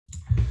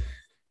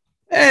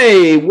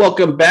Hey,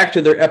 welcome back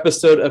to their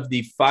episode of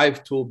the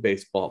Five Tool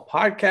Baseball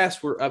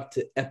Podcast. We're up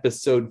to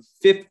episode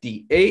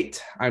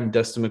 58. I'm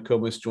Dustin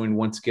McComas, joined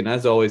once again,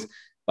 as always,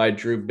 by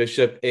Drew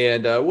Bishop.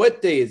 And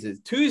what day is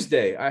it?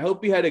 Tuesday. I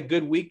hope you had a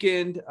good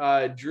weekend.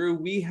 Drew,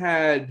 we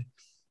had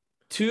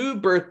two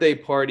birthday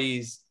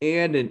parties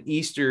and an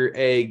Easter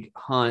egg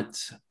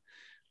hunt.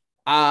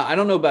 I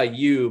don't know about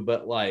you,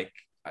 but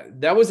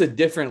that was a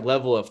different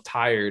level of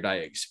tired I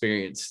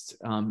experienced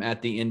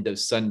at the end of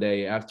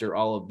Sunday after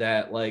all of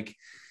that.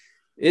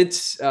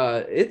 It's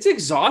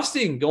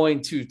exhausting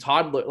going to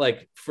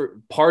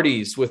for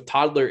parties with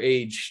toddler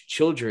age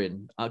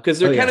children because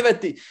they're kind of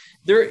at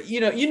they're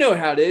you know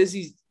how it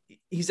is.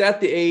 He's at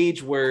the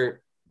age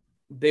where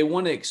they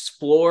want to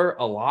explore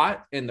a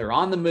lot and they're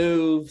on the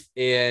move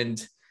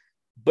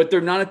but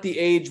they're not at the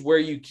age where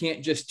you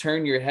can't just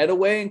turn your head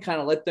away and kind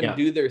of let them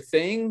do their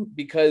thing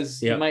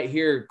because you might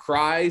hear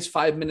cries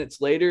 5 minutes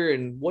later.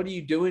 And what are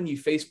you doing? You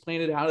face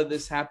planted. How did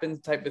this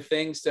happen? Type of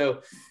thing.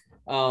 So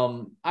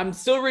I'm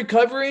still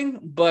recovering,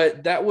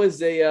 but that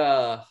was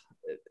a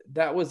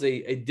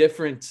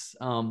different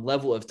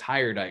level of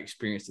tired I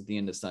experienced at the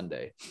end of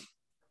Sunday.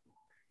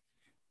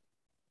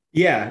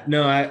 Yeah,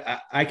 no,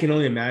 I can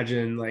only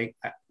imagine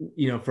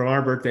from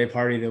our birthday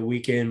party the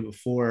weekend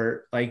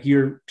before,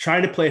 you're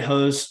trying to play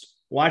host,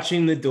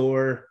 watching the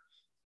door,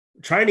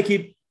 trying to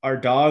keep our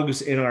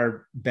dogs in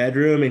our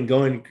bedroom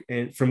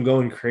and from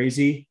going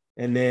crazy.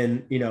 And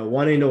then,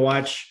 wanting to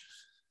watch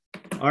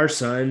our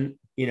son,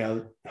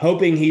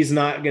 hoping he's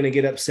not going to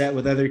get upset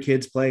with other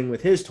kids playing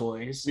with his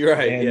toys. You're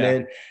right. And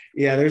then,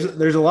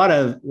 there's a lot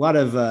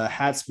of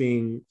hats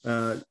being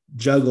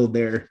juggled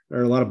there,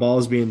 or a lot of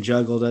balls being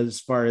juggled as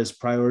far as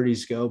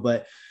priorities go.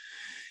 But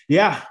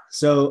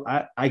so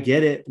I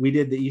get it. We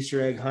did the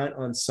Easter egg hunt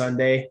on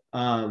Sunday.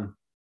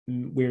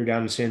 We were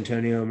down in San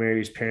Antonio.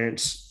 Mary's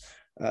parents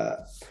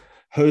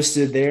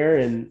hosted there,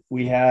 and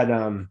we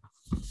had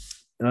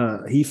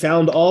he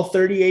found all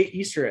 38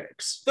 Easter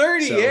eggs.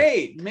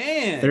 38, so,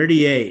 man.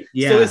 38.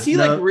 Yeah. So is he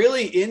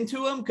really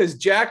into them? Because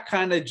Jack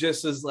kind of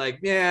just is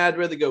like, I'd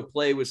rather go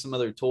play with some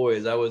other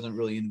toys. I wasn't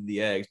really into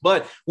the eggs.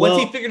 But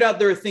once he figured out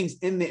there were things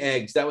in the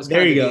eggs, that was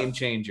kind of a game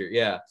changer.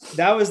 Yeah.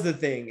 That was the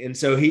thing. And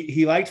so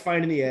he liked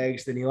finding the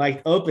eggs, then he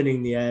liked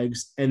opening the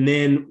eggs. And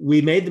then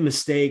we made the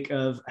mistake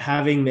of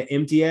having the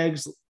empty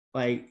eggs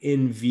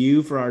in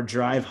view for our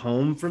drive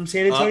home from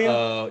San Antonio.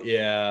 Oh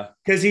yeah.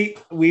 Cause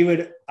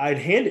I'd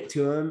hand it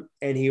to him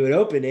and he would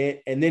open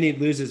it and then he'd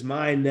lose his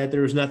mind that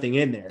there was nothing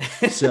in there.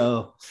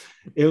 So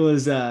it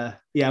was,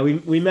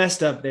 we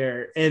messed up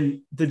there. And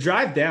the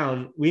drive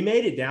down, we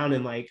made it down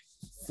in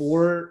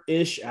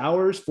 4-ish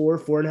hours,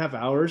 4.5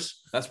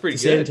 hours. That's pretty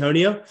good. San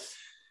Antonio.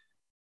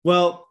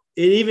 Well,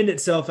 it evened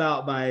itself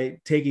out by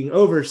taking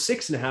over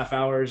 6.5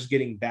 hours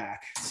getting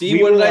back.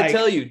 See, what did I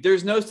tell you?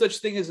 There's no such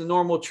thing as a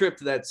normal trip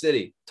to that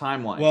city,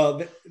 time-wise.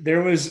 Well,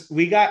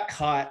 we got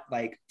caught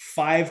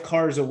 5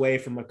 cars away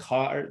from a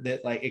car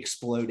that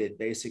exploded,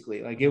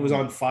 basically. It was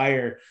on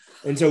fire.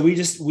 And so we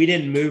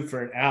didn't move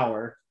for an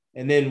hour.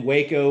 And then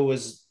Waco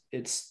was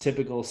its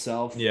typical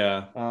self.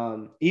 Yeah.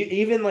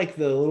 Even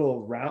the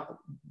little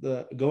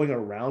going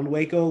around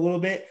Waco a little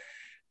bit,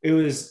 it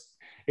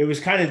was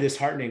kind of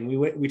disheartening.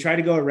 We tried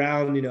to go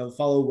around,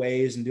 follow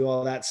ways and do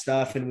all that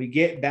stuff. And we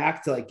get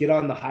back to get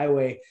on the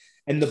highway,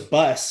 and the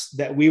bus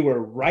that we were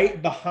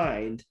right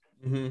behind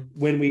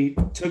when we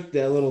took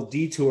the little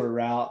detour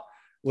route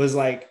was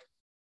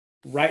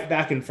right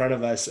back in front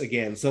of us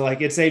again. So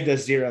it saved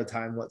us 0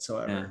 time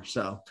whatsoever. Yeah.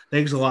 So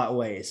thanks a lot,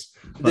 ways.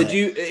 Did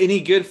you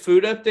any good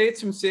food updates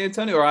from San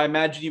Antonio? Or I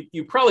imagine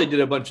you probably did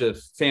a bunch of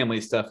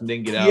family stuff and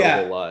didn't get out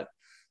a whole lot.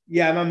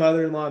 Yeah, my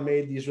mother-in-law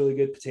made these really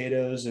good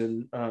potatoes,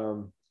 and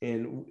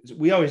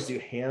we always do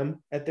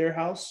ham at their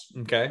house.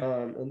 Okay.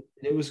 And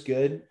it was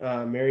good.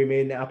 Mary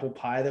made an apple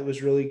pie that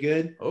was really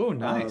good. Oh,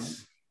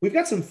 nice. We've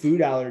got some food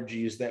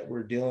allergies that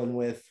we're dealing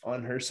with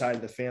on her side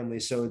of the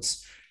family. So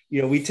it's,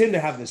 we tend to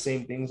have the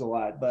same things a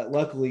lot, but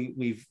luckily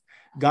we've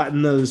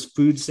gotten those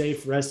food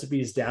safe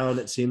recipes down,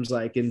 it seems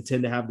like, and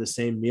tend to have the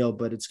same meal,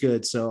 but it's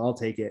good. So I'll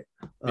take it.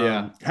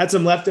 Had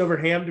some leftover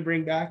ham to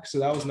bring back. So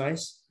that was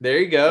nice. There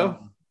you go.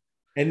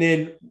 And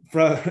then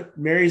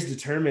Mary's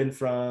determined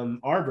from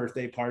our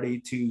birthday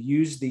party to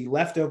use the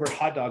leftover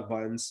hot dog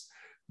buns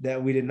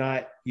that we did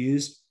not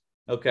use.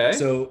 Okay.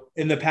 So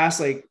in the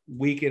past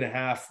week and a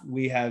half,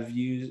 we have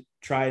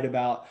tried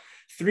about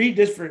 3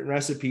 different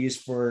recipes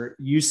for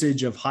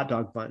usage of hot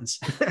dog buns.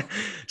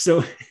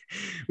 So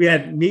we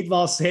had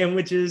meatball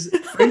sandwiches,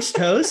 French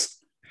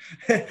toast.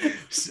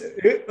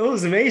 It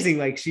was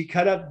amazing. She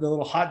cut up the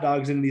little hot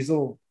dogs in these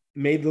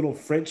made little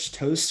French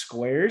toast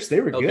squares.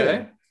 They were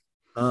good.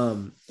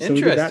 So we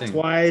did that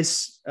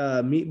twice,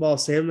 meatball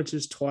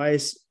sandwiches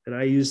twice, and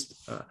I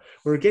used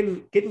we're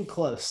getting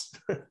close.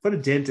 Put a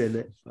dent in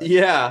it.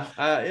 We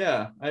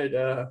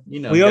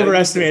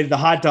overestimated the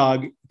hot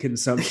dog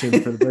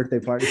consumption for the birthday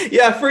party.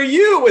 Yeah, for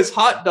you it was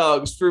hot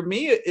dogs. For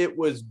me it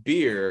was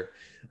beer.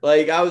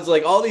 I was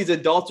all these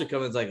adults are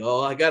coming. It's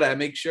I gotta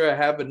make sure I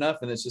have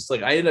enough, and it's just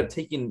I ended up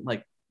taking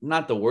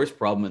not the worst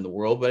problem in the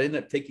world, but I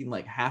ended up taking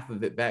like half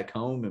of it back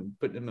home and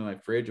putting them in my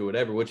fridge or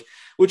whatever, which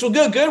will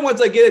go good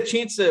once I get a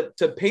chance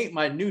to paint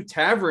my new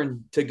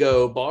tavern to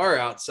go bar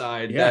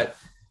outside that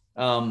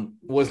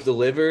was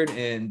delivered.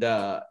 And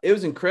it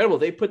was incredible.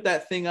 They put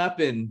that thing up,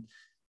 and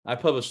I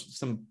published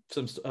some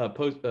pictures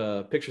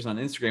on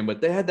Instagram,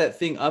 but they had that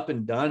thing up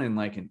and done in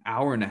like an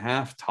hour and a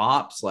half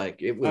tops.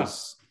 Like it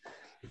was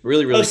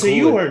really, really cool. So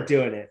you weren't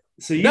doing it.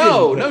 So you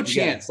no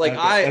chance. Like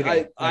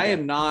I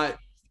am not,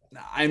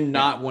 I'm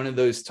not one of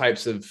those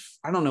types of,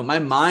 I don't know. My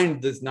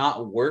mind does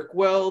not work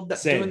well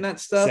doing that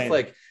stuff. Same.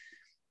 Like,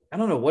 I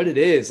don't know what it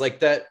is, like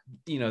that,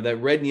 that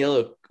red and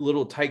yellow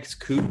little Tykes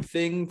Coop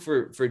thing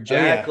for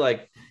Jack.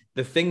 Like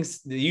the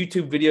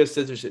YouTube video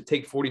says it should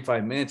take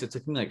 45 minutes. It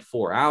took me like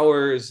 4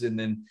 hours. And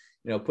then,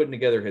 putting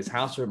together his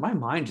house, my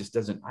mind just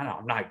doesn't,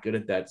 I'm not good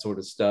at that sort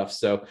of stuff.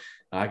 So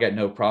I got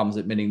no problems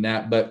admitting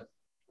that, but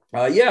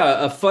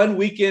a fun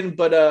weekend,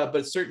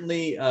 but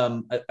certainly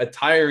a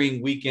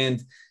tiring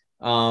weekend.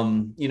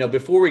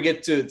 Before we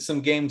get to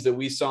some games that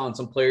we saw and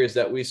some players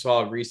that we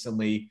saw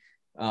recently,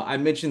 I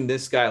mentioned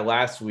this guy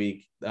last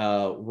week,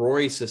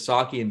 Rory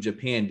Sasaki in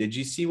Japan. Did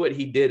you see what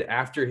he did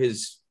after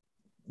his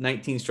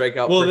 19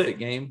 strikeout perfect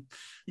game?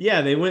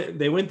 Yeah, they went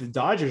the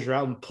Dodgers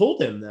route and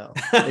pulled him though.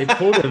 They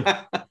pulled him.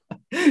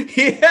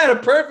 He had a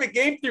perfect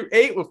game through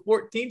 8 with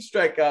 14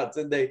 strikeouts,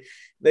 and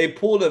they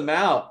pulled him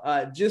out.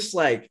 That's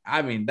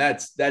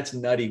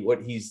nutty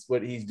what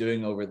he's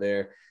doing over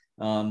there.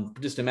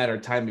 Just a matter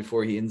of time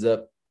before he ends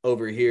up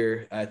over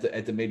here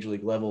at the major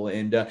league level.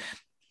 And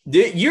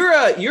you're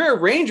a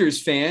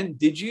Rangers fan.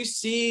 Did you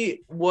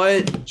see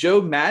what Joe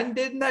Madden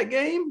did in that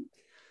game?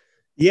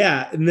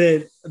 Yeah, and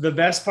the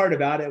best part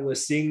about it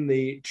was seeing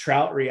the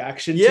Trout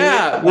reaction.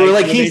 Yeah, to it.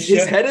 Where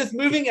his head is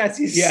moving as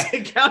he's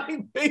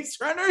counting base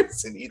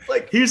runners, and he's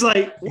like,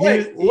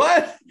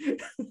 what?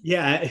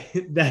 Yeah,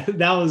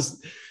 that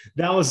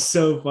was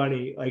so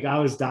funny. Like I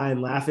was dying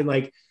laughing.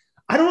 Like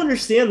I don't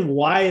understand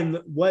what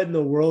in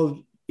the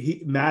world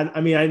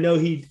I know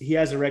he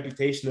has a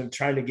reputation of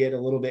trying to get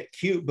a little bit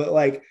cute, but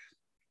like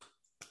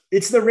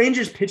it's the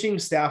Rangers pitching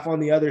staff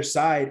on the other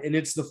side, and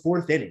it's the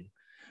 4th inning.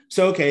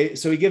 So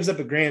he gives up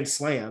a grand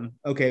slam.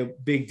 Okay,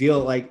 big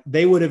deal. Like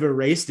they would have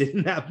erased it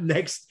in that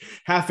next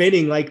half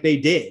inning, like they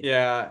did.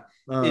 Yeah.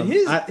 And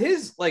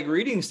his like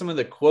reading some of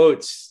the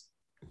quotes,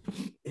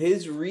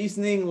 his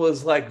reasoning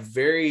was like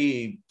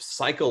very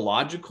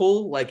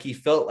psychological. Like he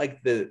felt like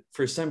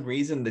for some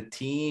reason the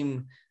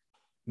team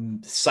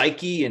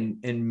psyche and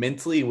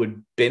mentally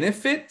would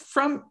benefit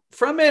from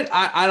it.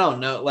 I don't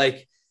know.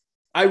 Like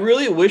I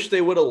really wish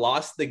they would have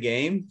lost the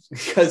game,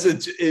 because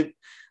it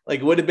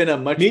like would have been a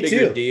much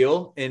bigger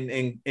deal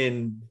and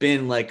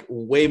been like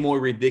way more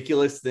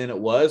ridiculous than it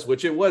was,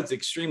 which it was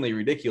extremely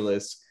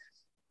ridiculous.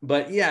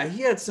 But yeah,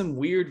 he had some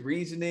weird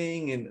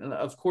reasoning, and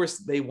of course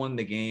they won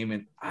the game.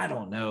 And I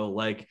don't know,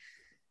 like,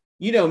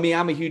 me,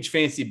 I'm a huge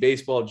fantasy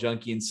baseball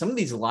junkie, and some of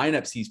these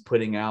lineups he's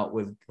putting out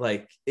with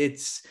like,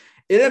 it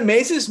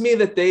amazes me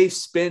that they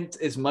spent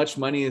as much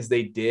money as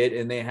they did,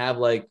 and they have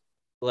like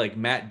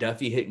Matt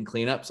Duffy hitting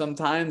cleanup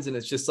sometimes. And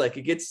it's just like,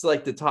 it gets to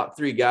like the top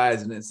 3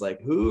 guys, and it's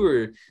like, who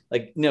are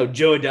like,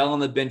 Joe Adell on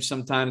the bench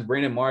sometimes,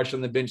 Brandon Marsh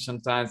on the bench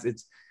sometimes.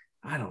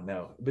 I don't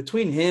know,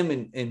 between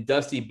him and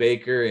Dusty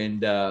Baker.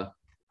 And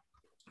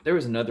there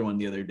was another one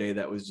the other day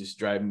that was just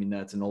driving me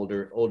nuts. An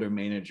older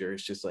manager.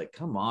 It's just like,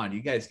 come on,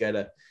 you guys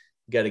gotta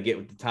get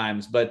with the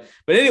times. But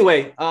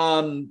anyway,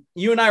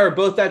 you and I were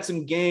both at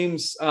some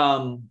games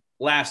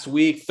last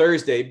week,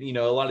 Thursday.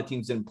 A lot of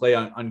teams didn't play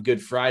on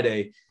Good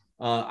Friday.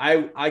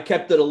 I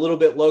kept it a little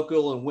bit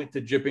local and went to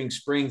Dripping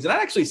Springs, and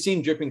I actually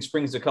seen Dripping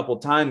Springs a couple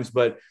of times,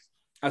 but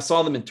I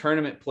saw them in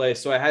tournament play.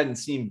 So I hadn't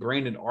seen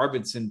Brandon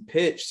Arvidson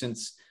pitch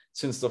since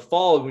the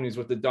fall when he was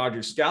with the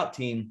Dodgers scout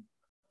team.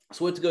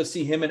 So I went to go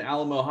see him in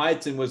Alamo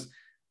Heights, and was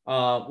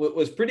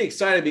pretty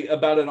excited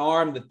about an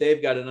arm that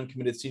they've got, an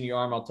uncommitted senior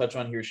arm I'll touch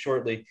on here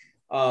shortly.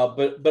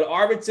 But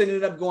Arvidson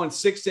ended up going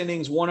 6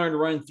 innings, 1 earned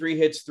run, 3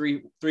 hits,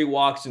 three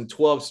walks, and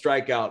 12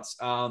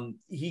 strikeouts.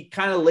 He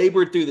kind of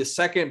labored through the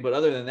second, but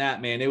other than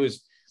that, man, it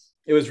was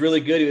really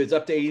good. He was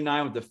up to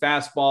 89 with the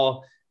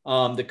fastball.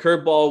 The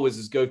curveball was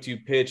his go-to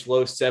pitch,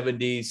 low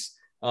 70s.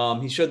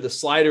 He showed the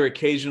slider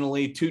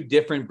occasionally, 2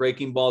 different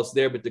breaking balls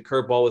there, but the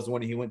curveball was the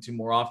one he went to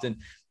more often.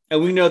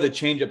 And we know the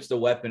changeup's the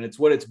weapon. It's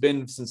what it's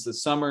been since the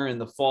summer and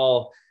the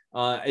fall.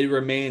 It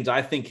remains,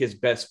 I think, his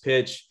best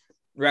pitch.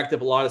 Racked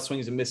up a lot of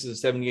swings and misses of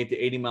 78 to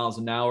 80 miles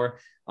an hour.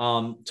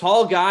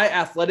 Tall guy,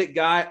 athletic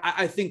guy.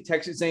 I think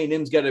Texas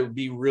A&M's got to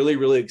be really,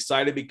 really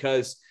excited,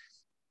 because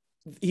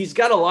he's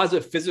got a lot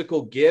of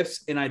physical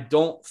gifts, and I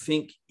don't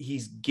think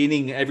he's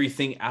getting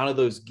everything out of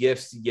those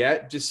gifts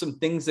yet. Just some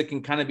things that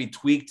can kind of be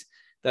tweaked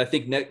that I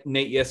think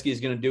Nate Yeskie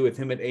is going to do with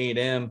him at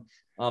A&M.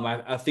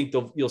 I think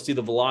you'll see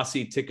the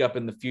velocity tick up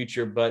in the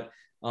future. But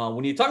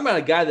when you're talking about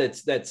a guy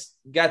that's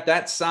got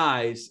that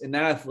size and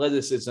that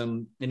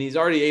athleticism, and he's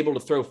already able to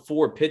throw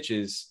 4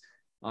 pitches,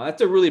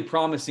 that's a really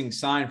promising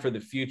sign for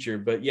the future.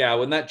 But yeah,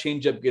 when that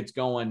changeup gets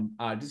going,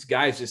 just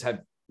guys just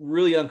have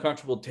really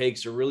uncomfortable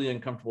takes or really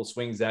uncomfortable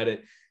swings at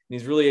it.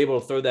 he's really able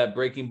to throw that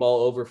breaking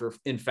ball over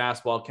in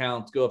fastball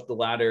counts, go up the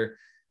ladder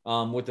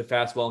with the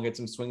fastball and get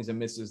some swings and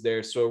misses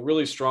there. So a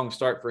really strong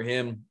start for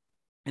him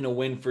and a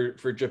win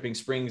for Dripping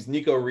Springs.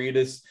 Nico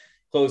Reedus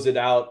closed it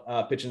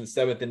out, pitching the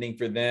 7th inning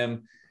for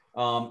them.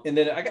 And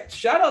then I got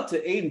shout out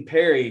to Aiden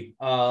Perry.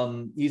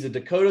 He's a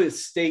Dakota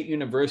State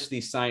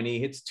University signee,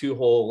 hits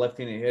 2-hole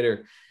left-handed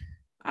hitter.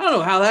 I don't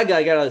know how that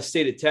guy got out of the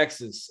state of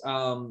Texas.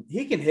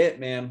 He can hit,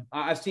 man.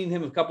 I've seen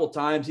him a couple of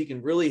times. He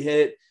can really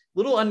hit.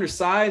 Little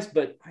undersized,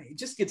 but he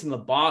just gets in the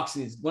box.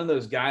 And he's one of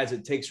those guys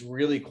that takes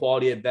really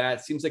quality at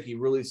bat. Seems like he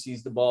really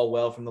sees the ball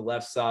well from the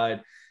left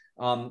side.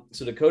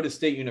 So Dakota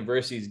State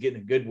University is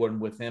getting a good one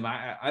with him.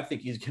 I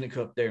think he's going to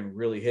go up there and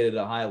really hit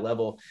at a high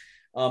level.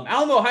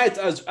 Alamo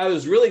Heights, I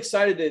was really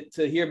excited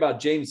to hear about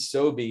James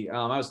Sobey.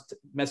 I was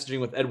messaging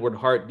with Edward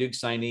Hart, Duke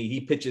signee.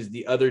 He pitches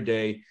the other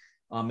day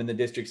in the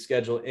district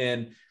schedule.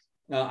 And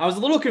I was a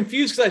little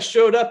confused because I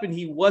showed up and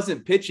he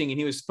wasn't pitching and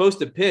he was supposed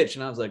to pitch.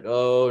 And I was like,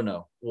 oh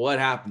no, what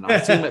happened?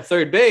 I see him at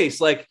third base.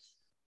 Like,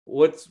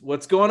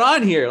 what's going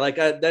on here? Like,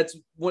 that's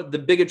what the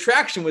big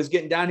attraction was,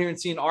 getting down here and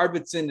seeing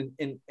Arvidson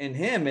and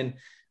him.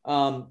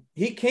 And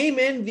he came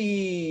in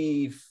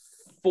the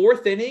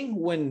 4th inning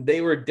when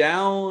they were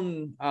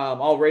down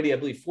already, I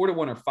believe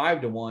 4-1 or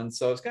 5-1.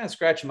 So I was kind of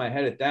scratching my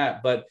head at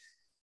that, but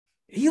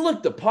he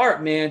looked the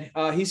part, man.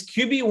 He's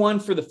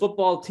QB1 for the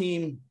football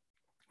team.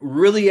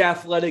 Really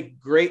athletic,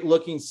 great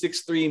looking,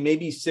 6'3",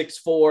 maybe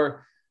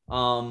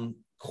 6'4",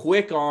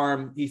 quick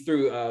arm. He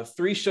threw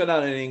 3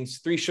 shutout innings,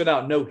 3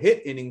 shutout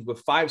no-hit innings with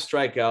 5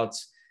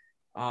 strikeouts.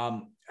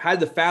 Had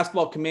the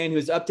fastball command. He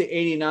was up to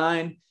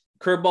 89.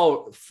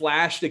 Curveball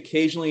flashed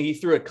occasionally. He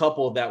threw a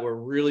couple that were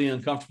really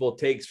uncomfortable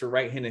takes for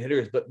right-handed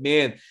hitters. But,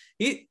 man,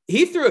 he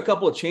threw a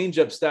couple of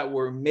changeups that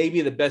were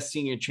maybe the best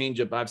senior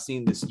changeup I've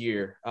seen this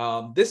year.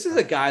 This is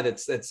a guy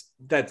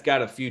that's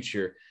got a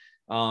future.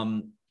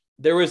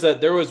 There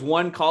was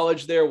one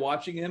college there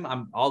watching him.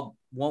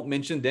 Won't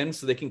mention them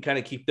so they can kind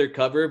of keep their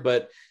cover,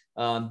 but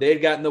they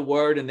had gotten the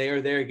word and they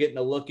are there getting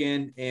a look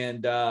in.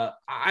 And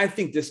I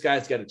think this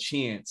guy's got a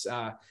chance.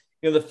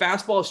 The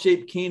fastball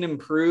shape can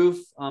improve.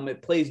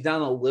 It plays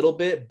down a little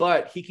bit,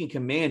 but he can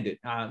command it.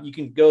 You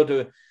can go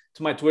to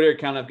my Twitter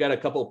account. I've got a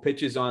couple of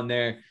pitches on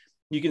there.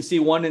 You can see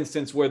one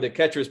instance where the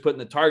catcher is putting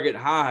the target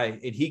high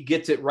and he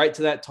gets it right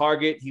to that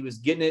target. He was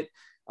getting it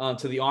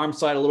to the arm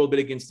side a little bit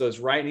against those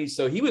righties.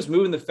 So he was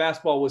moving the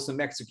fastball with some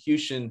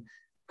execution.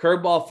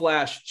 Curveball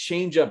flash,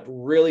 changeup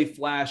really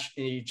flash.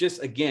 And you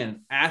just,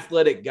 again,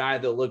 athletic guy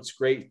that looks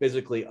great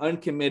physically,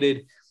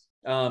 uncommitted,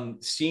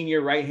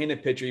 senior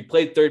right-handed pitcher. He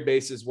played third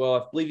base as well.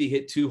 I believe he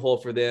hit 2-hole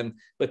for them.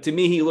 But to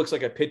me, he looks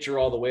like a pitcher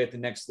all the way at the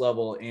next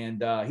level.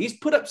 And he's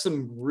put up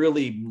some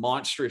really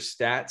monstrous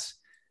stats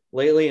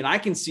lately. And I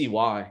can see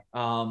why,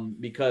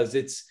 because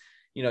it's,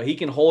 he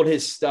can hold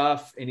his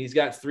stuff and he's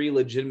got 3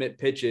 legitimate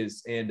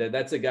pitches. And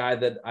that's a guy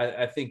that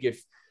I think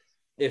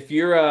if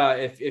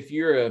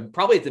you're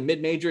probably at the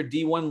mid-major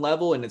D1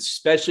 level, and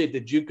especially at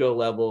the JUCO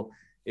level,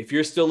 if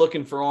you're still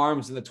looking for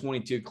arms in the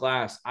 22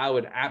 class, I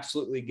would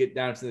absolutely get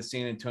down to the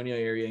San Antonio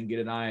area and get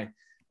an eye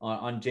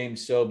on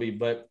James Sobey.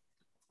 But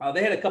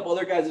they had a couple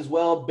other guys as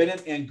well.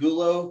 Bennett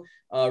Angulo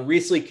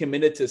recently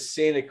committed to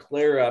Santa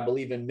Clara, I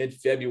believe in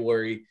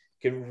mid-February.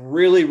 Can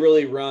really,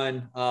 really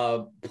run,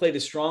 played a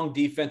strong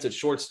defense at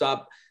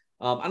shortstop.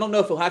 I don't know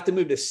if he'll have to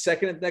move to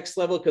second at the next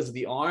level because of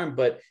the arm,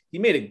 but he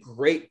made a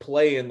great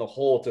play in the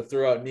hole to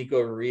throw out Nico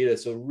Reid.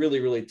 So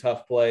really, really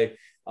tough play.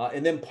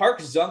 And then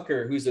Park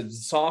Zunker, who's a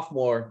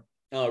sophomore,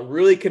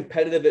 really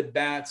competitive at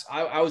bats.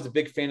 I was a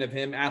big fan of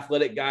him.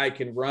 Athletic guy,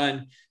 can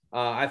run.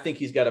 I think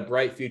he's got a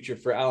bright future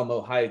for Alamo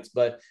Heights.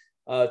 But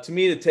to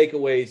me, the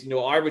takeaways,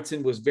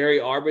 Arvidson was very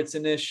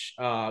Arvidson-ish.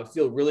 I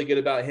feel really good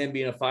about him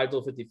being a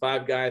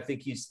 5'55" guy. I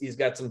think he's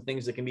got some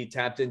things that can be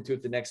tapped into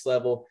at the next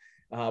level.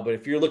 But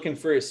if you're looking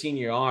for a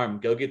senior arm,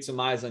 go get some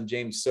eyes on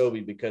James Sobey,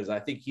 because I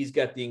think he's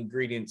got the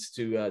ingredients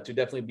to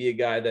definitely be a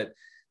guy that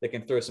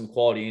can throw some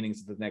quality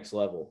innings at the next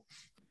level.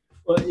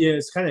 Well, yeah,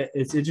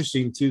 it's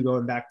interesting too,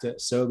 going back to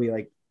Sobey.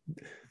 Like,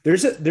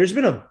 there's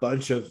been a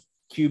bunch of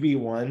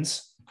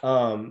QB1s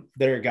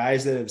that are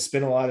guys that have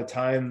spent a lot of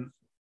time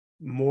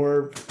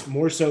more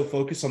so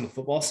focused on the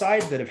football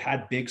side that have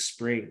had big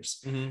springs.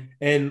 Mm-hmm.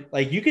 And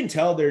like, you can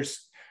tell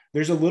there's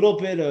a little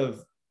bit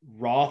of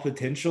raw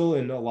potential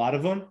in a lot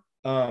of them.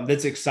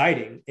 That's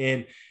exciting.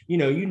 And,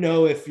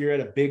 if you're at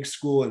a big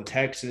school in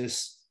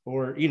Texas,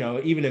 or,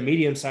 even a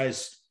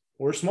medium-sized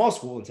or small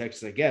school in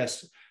Texas, I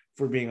guess,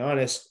 for being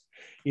honest,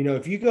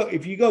 if you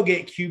go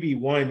get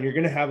QB1, you're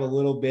going to have a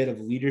little bit of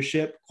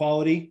leadership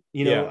quality,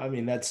 Yeah. I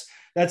mean, that's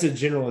a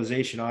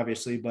generalization,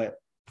 obviously, but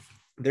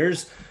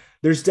there's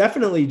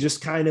definitely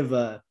just kind of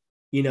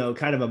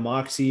a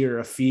moxie or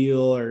a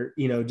feel, or,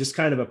 just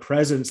kind of a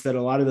presence that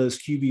a lot of those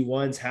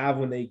QB1s have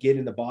when they get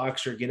in the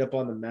box or get up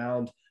on the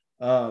mound.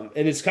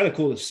 And it's kind of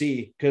cool to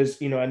see,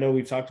 because, I know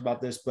we've talked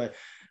about this, but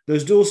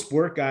those dual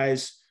sport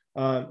guys,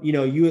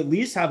 you at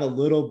least have a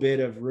little bit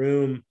of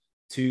room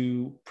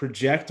to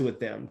project with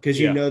them, because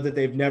you know that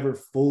they've never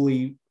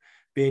fully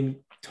been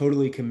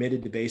totally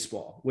committed to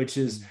baseball, which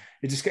is,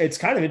 it's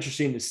kind of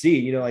interesting to see,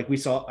 you know, like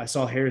I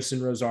saw Harrison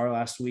Rosar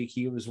last week.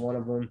 He was one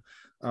of them.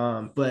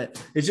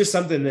 But it's just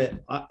something that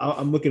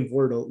I'm looking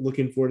forward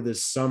to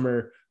this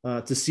summer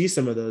to see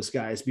some of those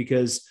guys,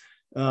 because,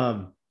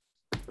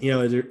 you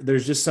know,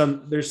 there's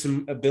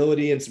some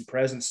ability and some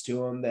presence to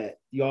them that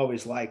you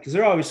always like, because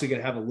they're obviously going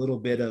to have a little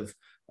bit of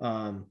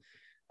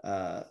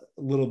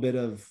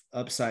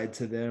upside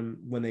to them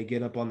when they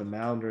get up on the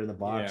mound or in the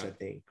box, I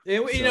think.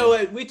 And you know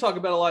what we talk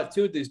about a lot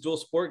too with these dual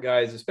sport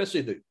guys,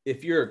 especially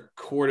if you're a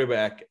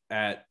quarterback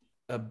at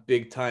a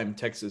big time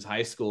Texas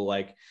high school,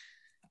 like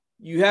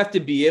you have to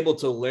be able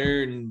to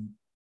learn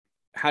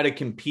how to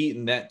compete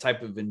in that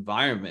type of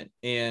environment.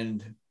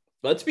 And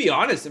let's be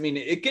honest, I mean,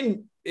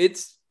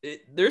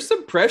 there's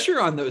some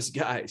pressure on those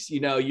guys. You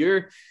know,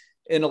 you're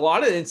in a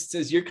lot of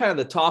instances, you're kind of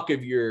the talk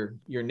of your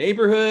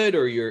neighborhood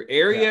or your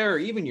area or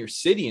even your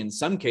city in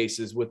some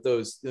cases with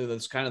those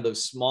kind of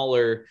those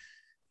smaller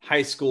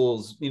high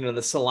schools, you know,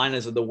 the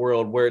Salinas of the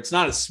world, where it's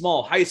not a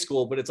small high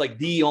school, but it's like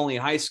the only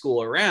high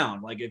school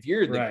around. Like if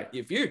you're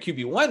if you're a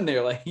QB1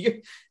 there,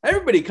 like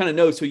everybody kind of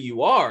knows who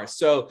you are.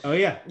 So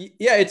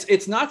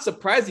it's not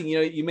surprising. You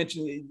know, you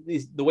mentioned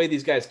the way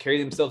these guys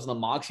carry themselves in the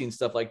Moxie and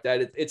stuff like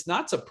that. It's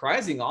not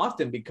surprising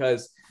often,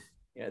 because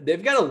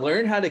they've got to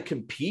learn how to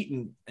compete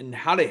and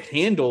how to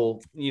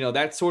handle, you know,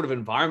 that sort of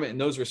environment and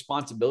those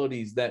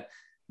responsibilities that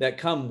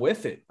come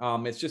with it.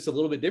 It's just a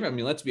little bit different. I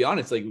mean, let's be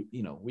honest, like,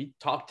 you know, we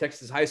talk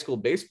Texas high school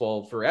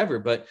baseball forever,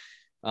 but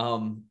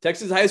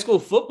Texas high school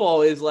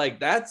football is like,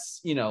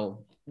 that's, you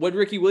know, what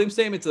Ricky Williams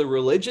saying, it's a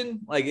religion.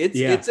 Like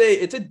it's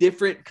a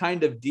different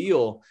kind of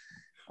deal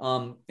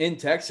in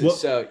Texas. Well,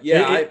 so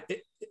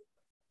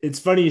it's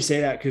funny you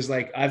say that, because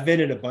like I've been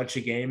in a bunch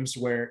of games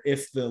where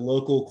if the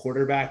local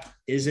quarterback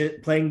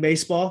isn't playing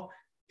baseball,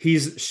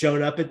 he's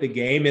shown up at the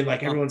game, and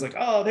like everyone's like,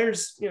 oh,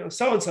 there's, you know,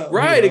 so-and-so.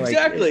 Right, you know,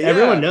 exactly. Like,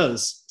 everyone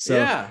knows. So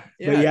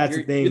but it's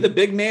a thing. You're the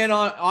big man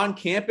on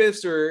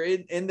campus or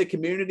in the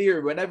community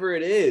or whatever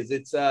it is.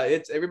 It's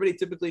everybody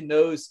typically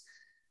knows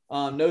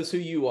who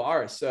you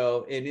are.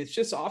 So, and it's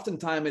just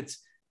oftentimes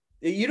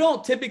you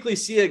don't typically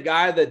see a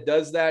guy that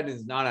does that and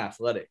is not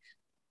athletic.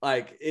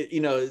 Like,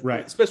 you know,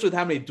 especially with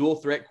how many dual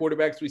threat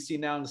quarterbacks we see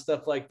now and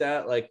stuff like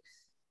that. Like,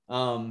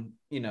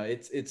 you know,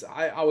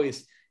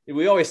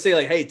 we always say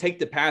like, hey, take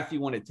the path you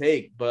want to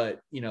take. But,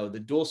 you know,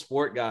 the dual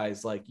sport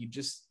guys, like you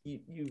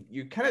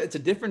kind of, it's a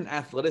different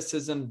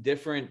athleticism,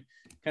 different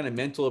kind of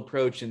mental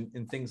approach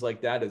and things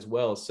like that as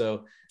well.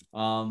 So,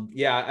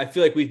 I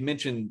feel like we've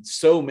mentioned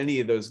so many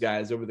of those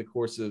guys over the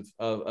course of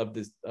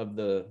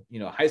the, you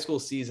know, high school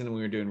season, when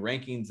we were doing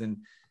rankings and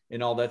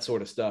all that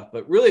sort of stuff,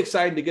 but really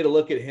excited to get a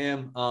look at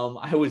him.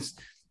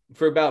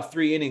 For about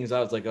 3 innings,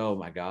 I was like, oh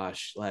my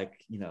gosh, like,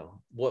 you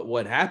know,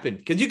 what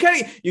happened? Cause you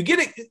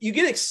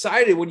get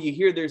excited when you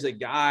hear there's a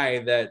guy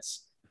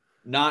that's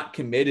not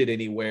committed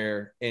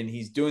anywhere and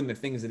he's doing the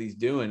things that he's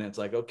doing. It's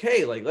like,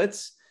 okay, like,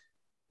 let's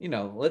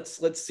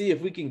see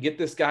if we can get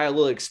this guy a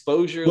little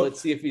exposure.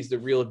 Let's see if he's the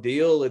real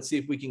deal. Let's see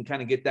if we can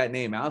kind of get that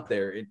name out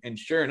there. And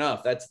sure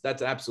enough,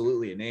 that's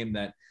absolutely a name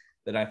that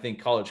I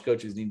think college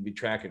coaches need to be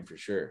tracking for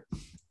sure.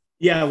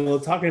 Yeah, well,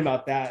 talking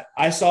about that,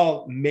 I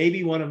saw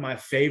maybe one of my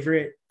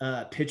favorite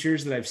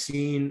pitchers that I've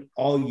seen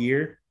all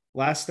year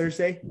last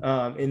Thursday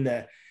in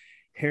the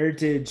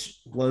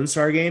Heritage Lone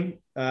Star game.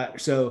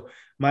 So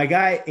my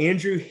guy,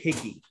 Andrew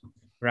Hickey,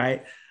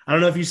 right? I don't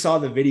know if you saw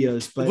the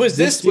videos, but was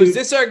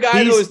this our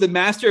guy that was the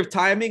master of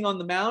timing on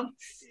the mound?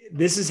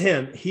 This is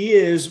him. He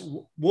is,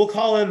 we'll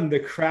call him the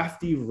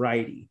crafty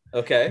righty.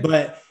 Okay.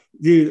 But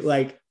dude,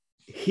 like,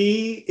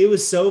 it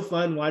was so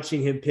fun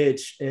watching him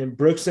pitch, and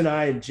Brooks and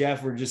I and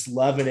Jeff were just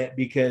loving it,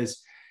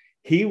 because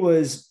he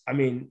was, I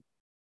mean,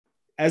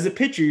 as a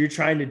pitcher, you're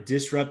trying to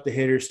disrupt the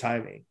hitter's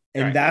timing.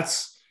 And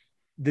that's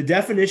the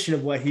definition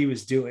of what he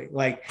was doing.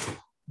 Like,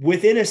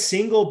 within a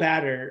single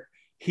batter,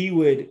 he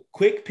would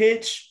quick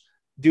pitch,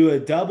 do a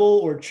double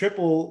or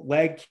triple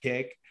leg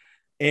kick.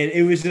 And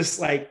it was just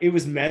like, it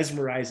was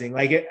mesmerizing.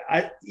 Like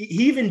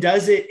he even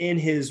does it in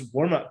his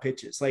warm-up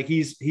pitches. Like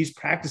he's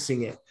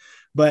practicing it,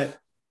 but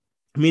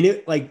I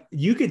mean,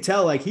 you could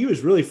tell, like, he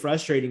was really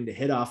frustrating to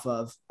hit off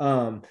of.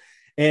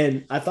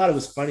 And I thought it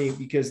was funny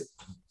because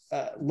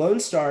Lone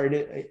Star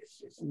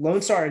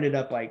ended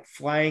up like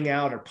flying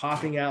out or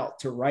popping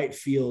out to right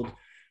field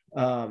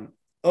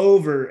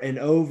over and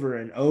over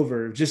and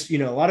over. Just, you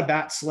know, a lot of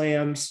bat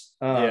slams.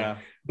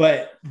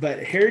 But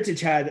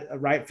Heritage had a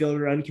right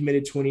fielder,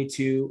 uncommitted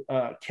 22,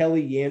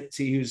 Kelly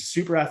Yancey, who's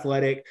super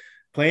athletic,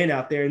 playing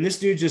out there. And this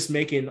dude just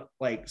making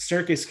like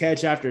circus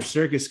catch after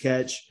circus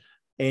catch.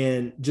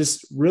 And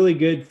just really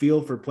good feel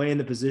for playing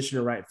the position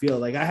of right field.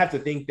 Like, I have to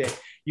think that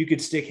you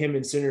could stick him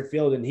in center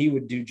field and he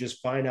would do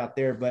just fine out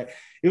there. But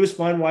it was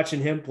fun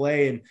watching him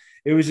play. And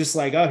it was just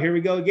like, oh, here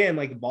we go again.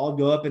 Like, the ball would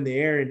go up in the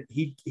air, and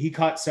he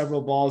caught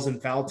several balls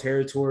in foul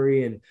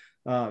territory and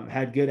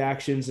had good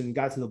actions and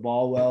got to the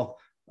ball well.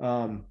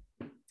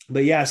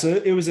 But yeah, so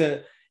it was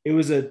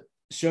a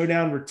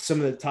showdown with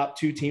some of the top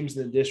 2 teams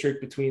in the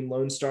district between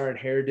Lone Star and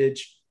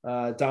Heritage.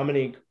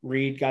 Dominick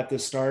Reid got the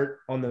start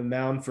on the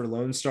mound for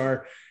Lone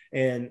Star.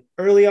 And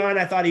early on,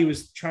 I thought he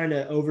was trying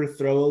to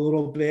overthrow a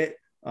little bit.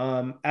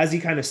 As he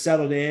kind of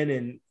settled in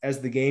and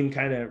as the game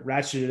kind of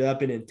ratcheted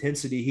up in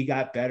intensity, he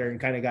got better and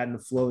kind of got in the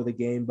flow of the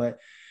game. But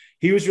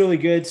he was really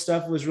good.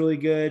 Stuff was really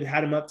good.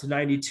 Had him up to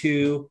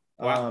 92.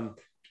 Wow.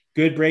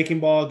 Good breaking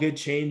ball, good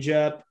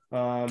changeup.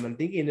 I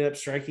think he ended up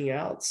striking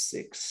out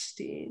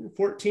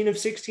 14 of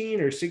 16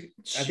 or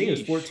six. I think it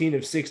was 14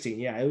 of 16.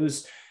 Yeah, it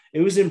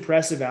was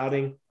impressive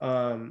outing.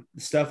 The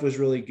stuff was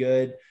really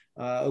good.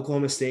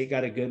 Oklahoma State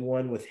got a good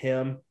one with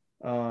him.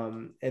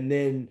 And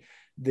then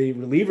the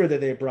reliever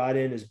that they brought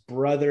in is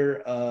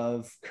brother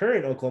of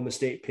current Oklahoma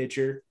State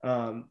pitcher,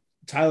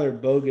 Tyler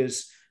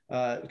Bogus,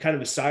 kind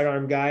of a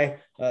sidearm guy,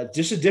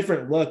 just a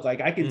different look.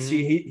 Like I can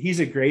see he's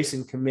a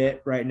Grayson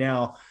commit right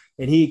now,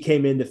 and he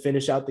came in to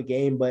finish out the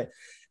game, but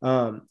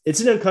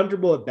it's an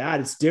uncomfortable at bat.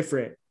 It's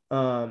different.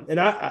 And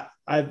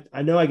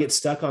I know I get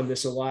stuck on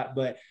this a lot,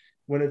 but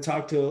when I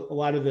talk to a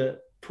lot of the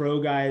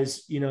pro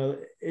guys,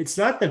 it's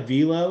not the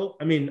velo.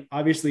 I mean,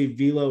 obviously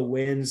velo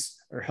wins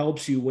or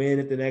helps you win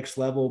at the next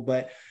level.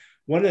 But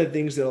one of the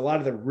things that a lot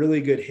of the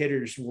really good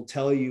hitters will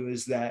tell you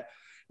is that,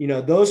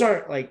 those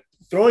aren't like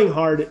throwing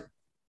hard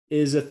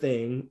is a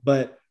thing,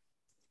 but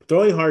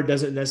throwing hard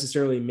doesn't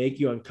necessarily make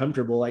you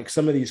uncomfortable. Like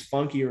some of these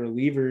funky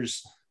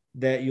relievers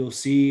that you'll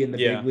see in the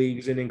big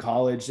leagues and in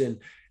college. And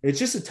it's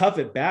just a tough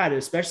at bat,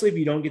 especially if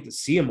you don't get to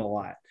see them a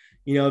lot.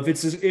 If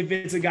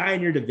it's a guy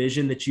in your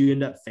division that you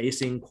end up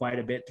facing quite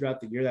a bit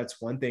throughout the year,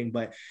 that's one thing.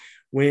 But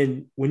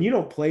when you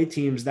don't play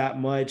teams that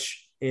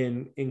much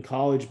in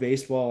college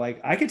baseball,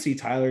 like I could see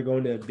Tyler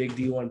going to a big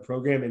D1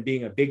 program and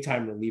being a big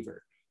time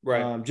reliever,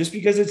 right? Just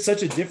because it's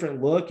such a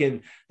different look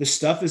and the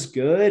stuff is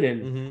good.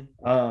 And,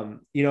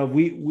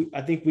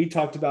 I think we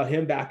talked about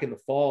him back in the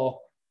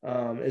fall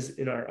as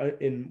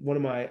in one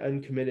of my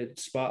uncommitted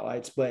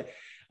spotlights, but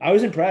I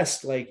was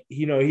impressed. Like,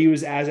 he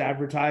was as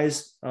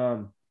advertised,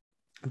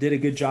 did a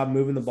good job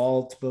moving the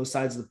ball to both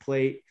sides of the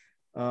plate.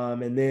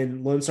 And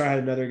then Lone Star had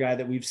another guy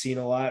that we've seen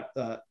a lot,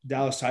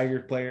 Dallas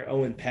Tiger player,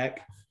 Owen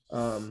Peck.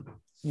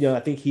 I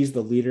think he's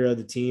the leader of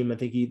the team. I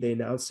think they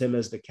announced him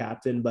as the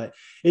captain, but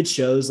it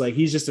shows like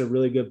he's just a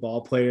really good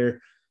ball player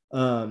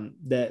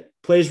that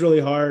plays really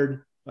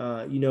hard.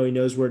 He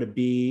knows where to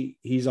be.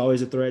 He's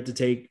always a threat to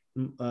take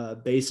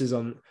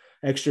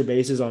extra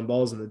bases on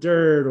balls in the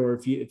dirt,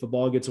 or if a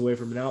ball gets away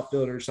from an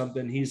outfielder or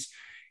something. He's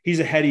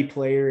a heady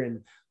player,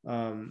 and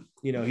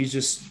he's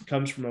just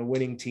comes from a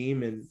winning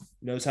team and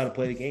knows how to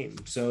play the game.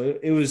 So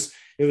it was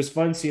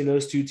fun seeing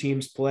those two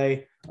teams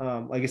play.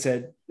 Like I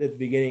said at the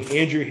beginning,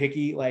 Andrew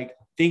Hickey, like I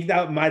think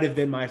that might have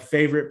been my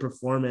favorite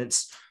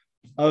performance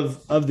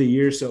of the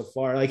year so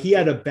far. Like he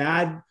had a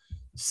bad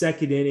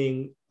second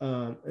inning.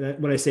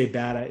 When I say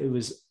bad, it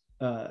was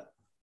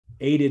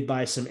aided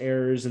by some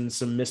errors and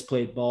some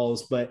misplayed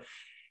balls, but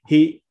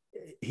he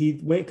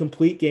went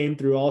complete game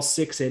through all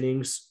 6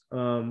 innings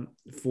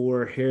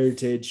for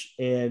Heritage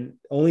and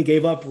only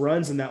gave up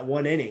runs in that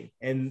 1 inning.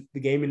 And the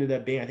game ended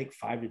up being, I think,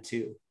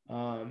 5-2.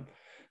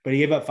 But he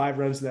gave up 5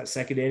 runs in that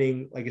second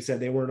inning. Like I said,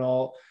 they weren't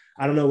all,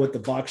 I don't know what the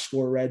box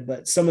score read,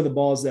 but some of the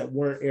balls that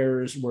weren't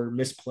errors were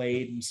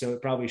misplayed. And so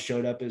it probably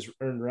showed up as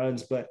earned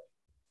runs, but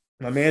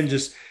my man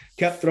just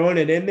kept throwing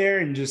it in there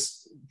and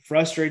just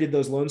frustrated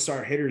those Lone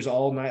Star hitters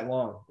all night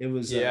long. It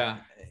was,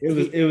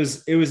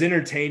 it was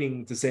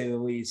entertaining to say the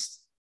least.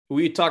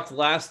 We talked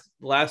last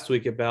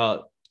week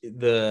about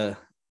the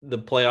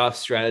playoff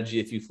strategy.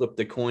 If you flip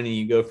the coin and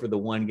you go for the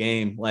one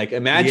game, like if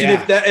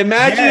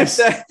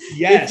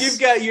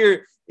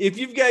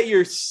you've got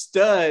your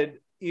stud,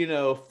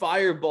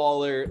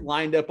 fireballer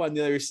lined up on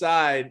the other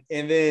side,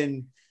 and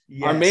then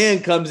our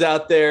man comes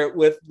out there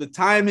with the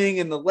timing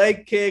and the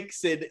leg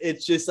kicks, and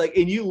it's just like,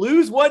 and you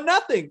lose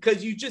 1-0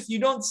 because you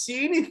don't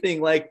see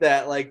anything like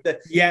that. Like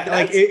that. Yeah.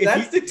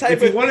 That's the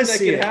type of thing that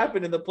can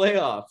happen in the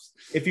playoffs.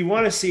 If you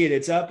want to see it,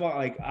 it's up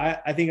on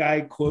I think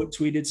I quote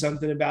tweeted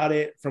something about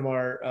it from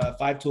our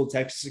 5-Tool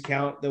Texas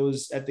account that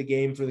was at the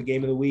game for the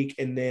game of the week.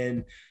 And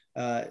then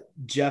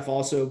Jeff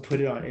also put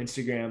it on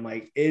Instagram.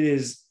 Like it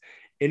is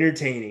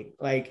entertaining.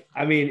 Like,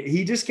 I mean,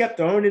 he just kept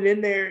throwing it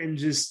in there and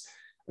just,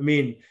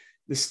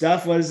 the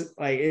stuff was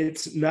like,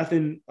 it's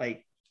nothing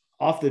like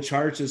off the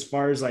charts as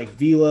far as like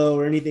velo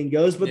or anything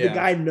goes, but the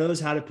guy knows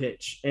how to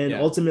pitch. And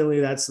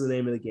ultimately that's the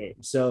name of the game.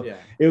 So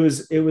it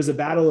was a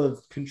battle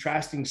of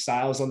contrasting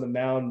styles on the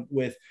mound,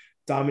 with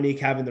Dominique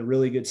having the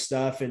really good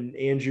stuff and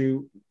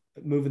Andrew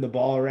moving the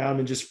ball around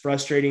and just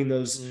frustrating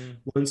those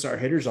Lone Star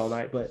hitters all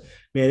night. But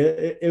man,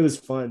 it was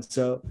fun.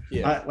 So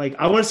I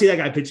want to see that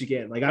guy pitch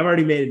again. Like I've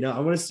already made it known.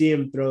 I want to see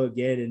him throw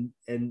again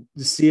and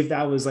just see if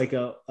that was like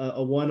a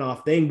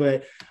one-off thing.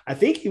 But I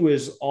think he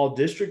was all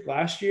district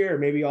last year, or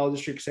maybe all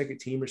district second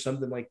team or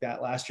something like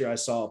that last year I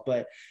saw.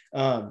 But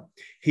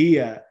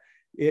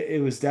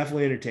it was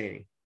definitely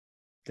entertaining.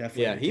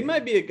 Definitely. Yeah. He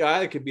might be a guy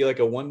that could be like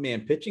a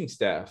one-man pitching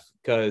staff,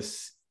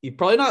 because you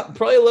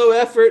probably low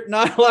effort,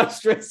 not a lot of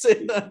stress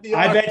in the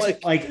arm.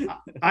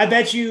 I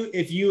bet you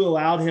if you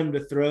allowed him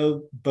to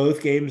throw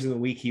both games in the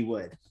week, he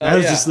would. That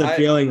was just the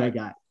feeling I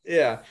got.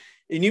 Yeah.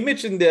 And you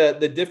mentioned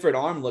the different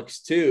arm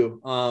looks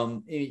too.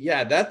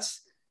 Yeah,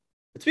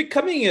 it's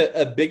becoming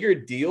a bigger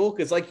deal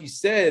because, like you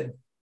said,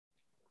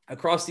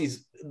 across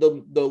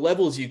the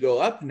levels you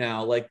go up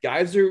now, like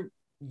guys are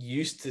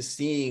used to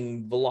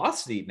seeing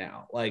velocity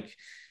now. Like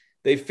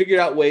they've figured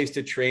out ways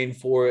to train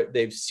for it.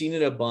 They've seen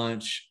it a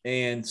bunch,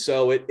 and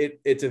so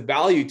it's a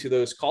value to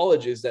those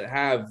colleges that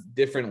have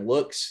different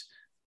looks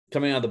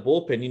coming out of the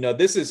bullpen. You know,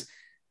 this is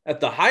at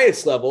the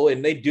highest level,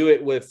 and they do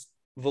it with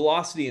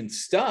velocity and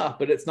stuff,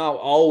 but it's not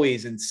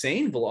always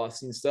insane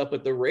velocity and stuff.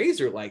 But the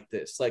Rays are like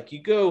this. Like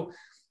you go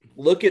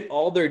look at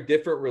all their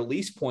different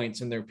release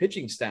points in their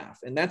pitching staff,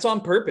 and that's on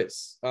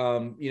purpose.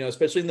 You know,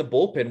 especially in the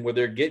bullpen where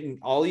they're getting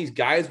all these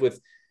guys with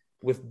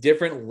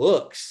different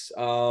looks,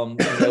 you know,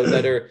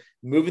 that are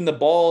moving the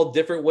ball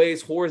different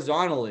ways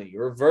horizontally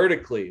or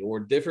vertically, or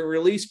different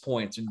release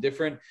points and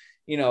different,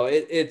 you know,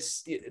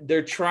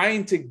 they're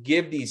trying to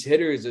give these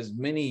hitters as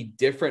many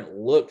different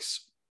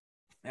looks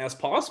as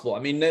possible. I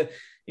mean,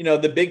 you know,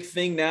 the big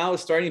thing now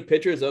is starting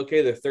pitchers,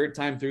 okay, the third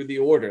time through the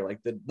order,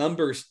 like the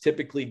numbers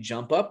typically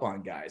jump up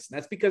on guys. And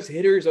that's because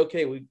hitters,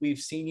 okay, we've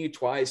seen you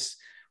twice.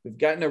 We've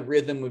gotten a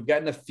rhythm. We've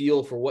gotten a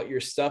feel for what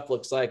your stuff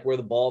looks like, where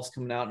the ball's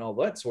coming out and all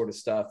that sort of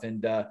stuff.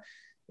 And,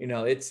 you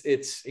know,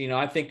 it's, you know,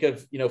 I think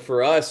of, you know,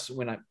 for us,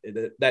 when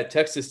that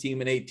Texas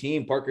team in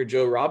 18, Parker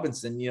Joe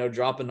Robinson, you know,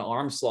 dropping the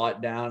arm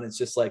slot down, it's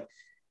just like,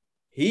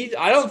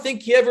 I don't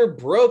think he ever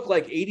broke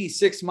like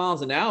 86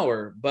 miles an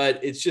hour,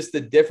 but it's just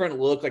a different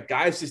look. Like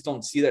guys just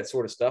don't see that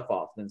sort of stuff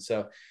often.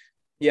 So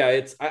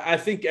yeah, I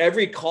think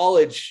every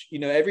college, you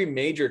know, every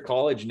major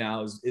college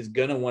now is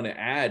going to want to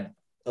add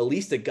at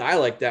least a guy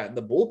like that in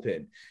the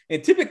bullpen.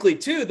 And typically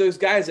too, those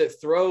guys that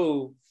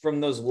throw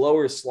from those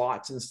lower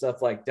slots and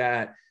stuff like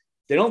that,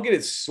 they don't get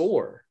it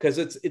sore because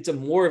it's a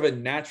more of a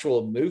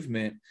natural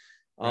movement.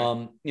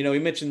 Right. You know, we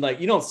mentioned like,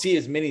 you don't see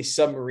as many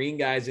submarine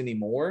guys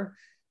anymore.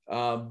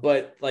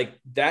 But like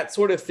that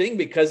sort of thing,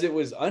 because it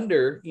was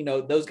under, you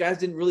know, those guys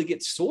didn't really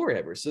get sore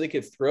ever, so they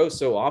could throw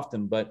so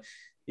often. But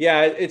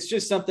yeah, it's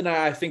just something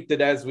I think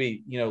that as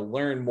we, you know,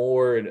 learn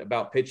more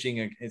about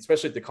pitching,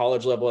 especially at the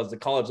college level, as the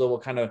college level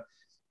kind of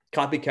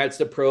copycats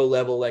the pro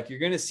level, like you're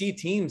going to see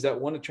teams that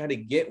want to try to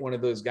get one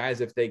of those guys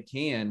if they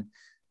can,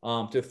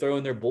 to throw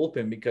in their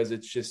bullpen, because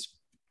it's just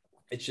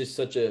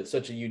such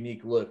a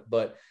unique look.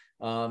 But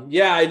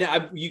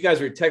yeah, you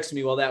guys were texting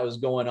me while that was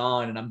going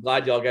on, and I'm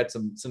glad y'all got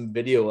some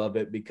video of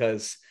it,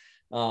 because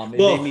it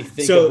made me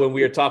think of when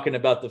we were talking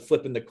about the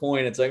flipping the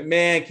coin. It's like,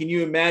 man, can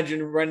you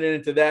imagine running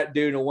into that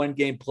dude in a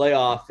 1-game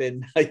playoff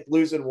and like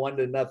losing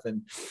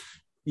 1-0?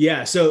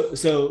 Yeah. So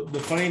the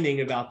funny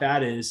thing about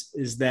that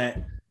is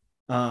that,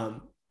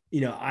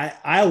 you know,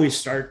 I always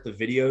start the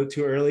video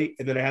too early,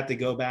 and then I have to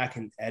go back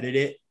and edit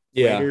it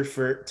later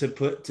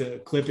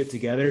to clip it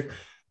together.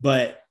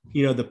 But,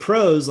 you know, the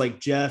pros like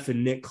Jeff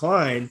and Nick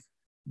Klein,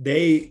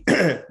 they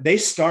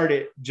start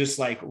it just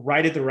like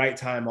right at the right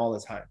time all the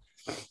time.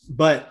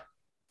 But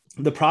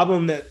the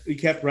problem that we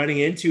kept running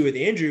into with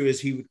Andrew is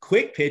he would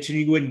quick pitch and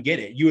he wouldn't get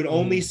it. You would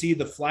only see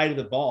the flight of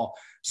the ball.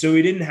 So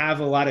we didn't have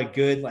a lot of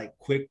good like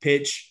quick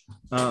pitch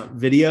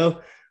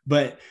video,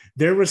 but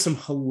there were some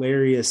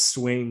hilarious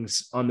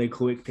swings on the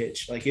quick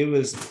pitch. Like it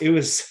was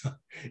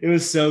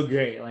so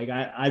great. Like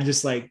I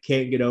just like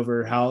can't get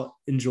over how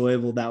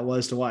enjoyable that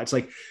was to watch.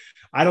 Like,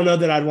 I don't know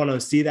that I'd want to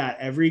see that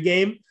every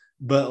game,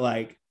 but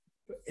like,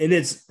 and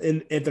it's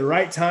at the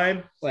right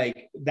time,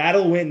 like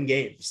that'll win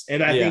games.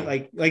 And I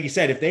think like you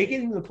said, if they get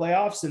into the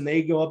playoffs and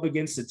they go up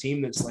against a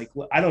team that's like,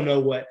 I don't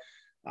know what,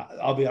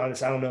 I'll be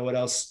honest, I don't know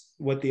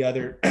what the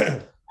other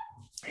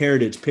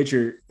Heritage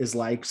pitcher is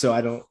like. So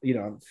I don't, you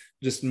know, I'm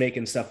just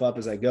making stuff up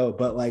as I go,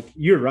 but like,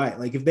 you're right.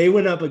 Like if they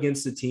went up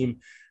against a team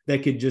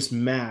that could just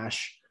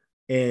mash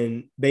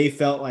and they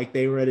felt like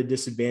they were at a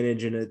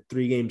disadvantage in a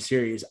 3-game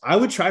series, I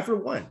would try for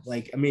one.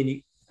 Like, I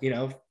mean, you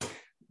know,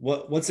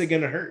 what's it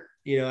going to hurt?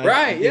 You know?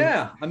 Right.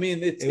 Yeah. I mean,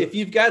 if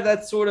you've got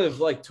that sort of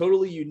like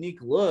totally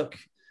unique look,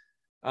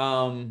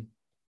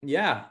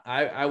 yeah,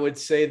 I would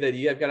say that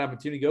you have got an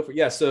opportunity to go for it.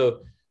 Yeah.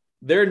 So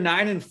they're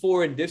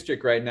 9-4 in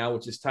district right now,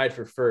 which is tied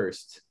for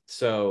first.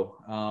 So,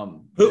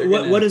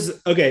 what is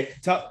okay?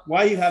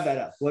 Why you have that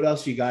up? What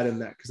else you got in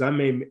that? Because I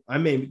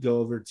may go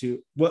over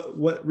to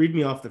what. Read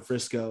me off the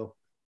Frisco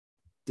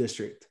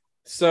district.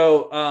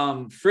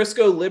 So,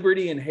 Frisco,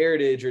 Liberty, and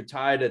Heritage are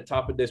tied at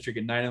top of district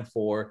at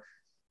 9-4,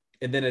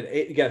 and then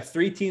you got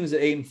 3 teams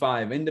at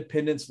 8-5: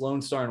 Independence,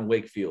 Lone Star, and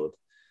Wakefield.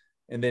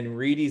 And then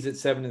Reedy's at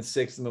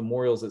 7-6, and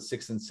Memorial's at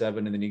 6-7,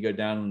 and then you go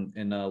down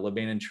in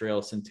Lebanon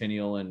Trail,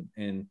 Centennial,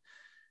 and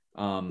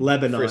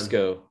Lebanon.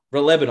 Frisco,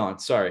 or Lebanon.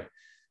 Sorry,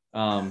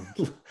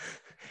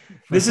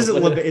 this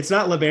isn't. It's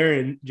not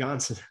LeBaron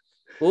Johnson.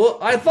 Well,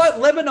 I thought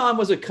Lebanon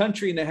was a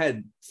country and it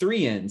had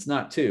 3 ends,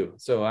 not 2.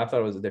 So I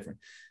thought it was a different.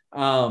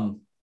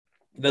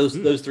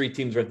 Those 3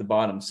 teams are at the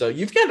bottom. So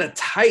you've got a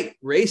tight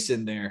race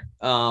in there.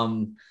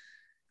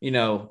 You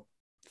know,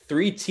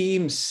 3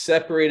 teams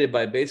separated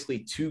by basically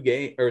 2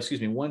 games, or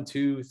excuse me, 1,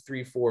 2,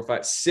 3, 4,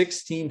 5,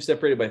 6 teams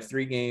separated by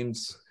 3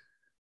 games.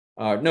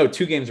 No,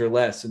 2 games or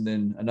less, and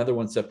then another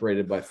one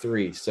separated by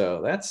 3.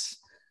 So that's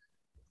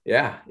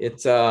Yeah,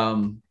 it's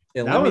and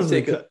That let me was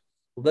take a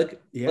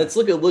look. yeah. Let's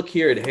look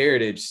here at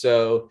Heritage.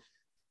 So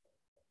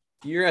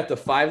you're at the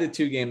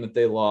 5-2 game that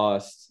they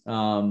lost.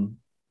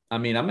 I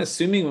mean, I'm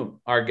assuming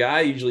our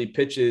guy usually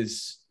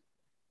pitches.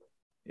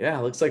 Yeah,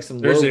 looks like some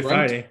Thursday,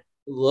 Friday.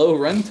 low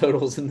run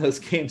totals in those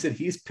games that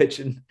he's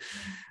pitching.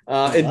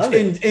 I love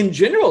it. In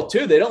general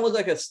too, they don't look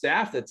like a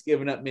staff that's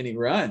giving up many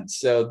runs.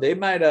 So they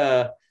might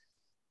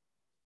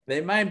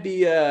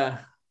be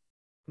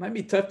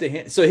tough to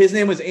hit. So his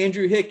name was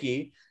Andrew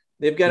Hickey.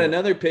 They've got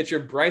another pitcher,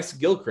 Bryce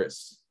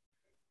Gilchrist.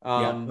 Who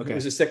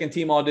was a second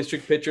team all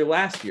district pitcher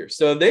last year.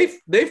 So they've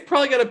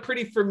probably got a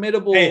pretty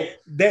formidable. Hey,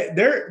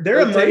 they're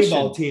a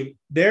Moneyball team.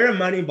 They're a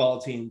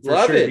Moneyball team for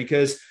Love sure it.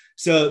 Because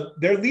so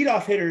their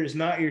leadoff hitter is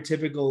not your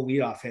typical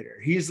leadoff hitter.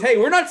 Hey,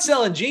 we're not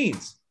selling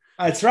jeans.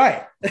 That's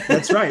right.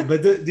 That's right.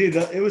 But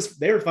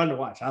they were fun to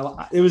watch.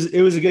 It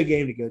was a good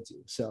game to go to.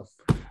 So,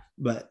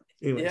 but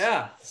anyways.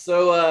 Yeah.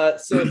 So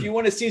if you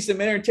want to see some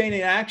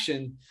entertaining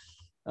action,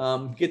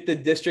 get the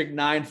District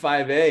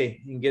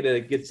 9-5A and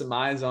get some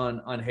eyes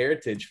on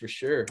Heritage for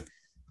sure.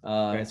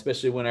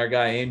 Especially when our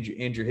guy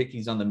Andrew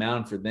Hickey's on the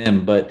mound for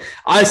them. But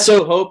I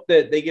so hope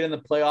that they get in the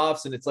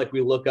playoffs and it's like we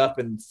look up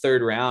in the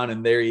third round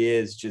and there he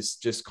is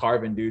just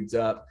carving dudes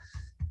up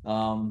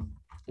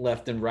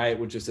left and right,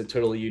 which is a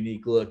totally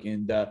unique look.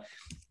 And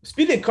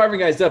speaking of carving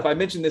guys up, I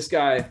mentioned this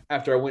guy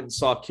after I went and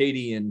saw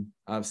Katie and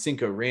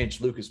Cinco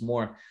Ranch, Lucas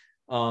Moore.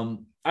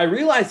 I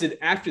realized it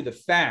after the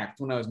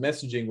fact when I was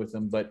messaging with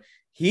him, but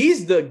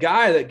he's the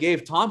guy that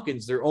gave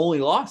Tompkins their only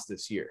loss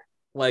this year.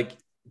 Like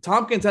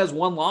Tompkins has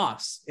one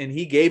loss and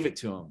he gave it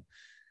to him.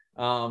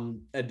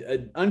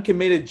 An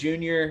uncommitted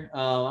junior.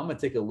 I'm going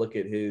to take a look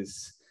at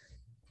his,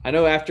 I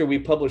know after we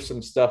published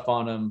some stuff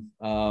on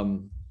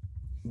him,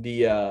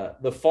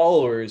 the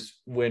followers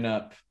went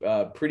up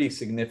pretty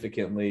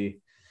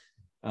significantly.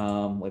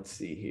 Let's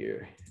see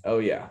here. Oh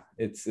yeah,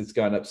 it's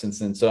gone up since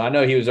then. So I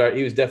know he was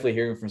definitely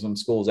hearing from some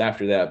schools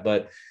after that,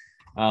 but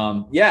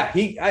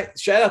I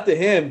shout out to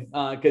him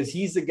because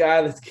he's the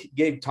guy that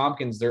gave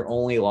Tompkins their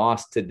only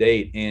loss to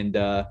date,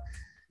 and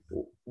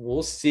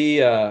we'll see.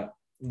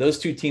 Those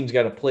two teams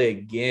got to play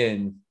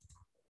again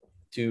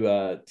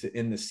to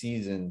end the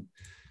season.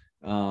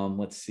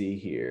 Let's see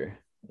here.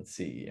 Let's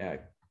see. Yeah,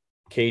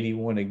 Katie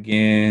won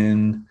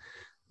again.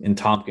 And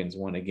Tompkins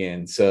won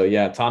again. So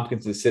yeah,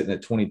 Tompkins is sitting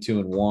at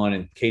 22-1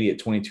 and Katie at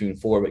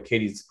 22-4, but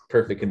Katie's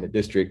perfect in the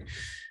district.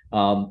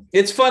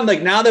 It's fun.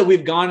 Like now that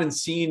we've gone and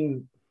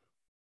seen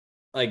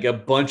like a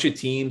bunch of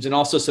teams and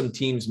also some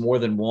teams more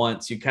than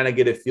once, you kind of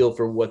get a feel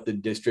for what the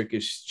district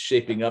is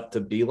shaping up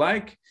to be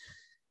like.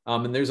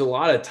 And there's a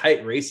lot of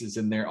tight races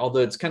in there,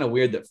 although it's kind of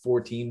weird that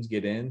 4 teams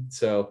get in.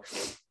 So,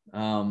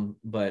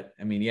 but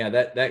I mean, yeah,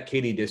 that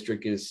Katie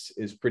district is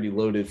pretty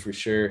loaded for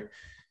sure.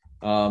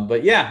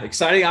 But yeah,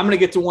 exciting. I'm going to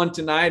get to one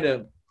tonight.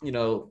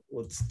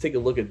 Let's take a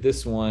look at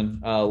this one.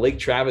 Lake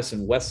Travis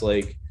and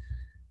Westlake.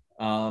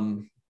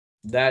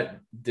 That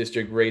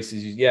district race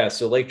is,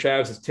 so Lake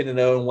Travis is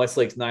 10-0 and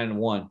Westlake's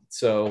 9-1.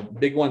 So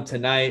big one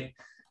tonight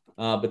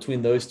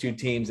between those two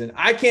teams. And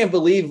I can't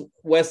believe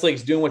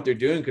Westlake's doing what they're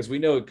doing because we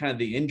know kind of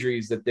the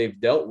injuries that they've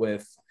dealt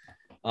with.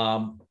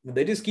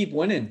 They just keep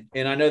winning.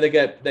 And I know they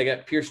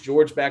got Pierce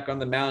George back on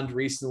the mound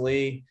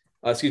recently.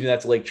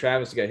 That's Lake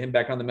Travis. They got him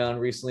back on the mound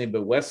recently,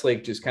 but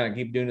Westlake just kind of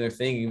keep doing their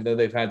thing, even though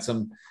they've had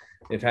some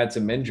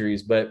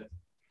injuries. But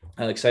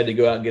I'm excited to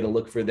go out and get a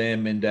look for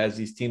them. And as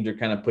these teams are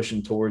kind of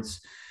pushing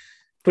towards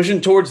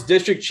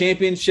district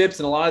championships,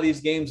 and a lot of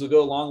these games will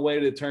go a long way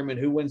to determine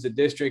who wins the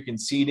district and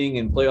seeding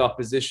and playoff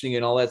positioning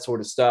and all that sort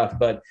of stuff.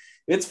 But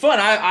it's fun.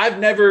 I've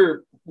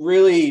never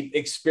really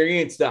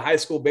experienced the high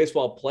school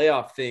baseball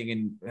playoff thing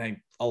in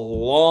a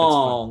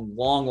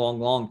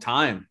long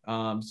time.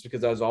 Just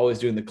because I was always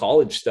doing the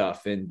college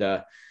stuff. And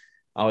I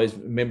always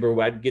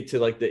remember I'd get to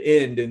like the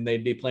end and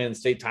they'd be playing the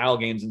state title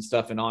games and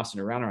stuff in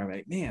Austin around. I'm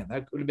like, man,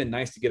 that would have been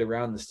nice to get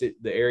around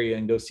the area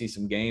and go see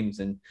some games.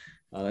 And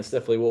that's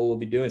definitely what we'll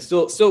be doing.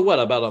 Still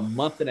about a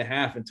month and a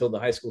half until the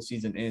high school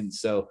season ends.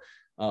 So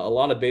a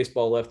lot of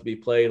baseball left to be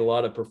played, a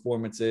lot of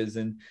performances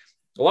and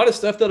a lot of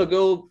stuff that'll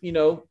go,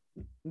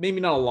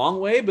 maybe not a long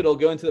way, but it'll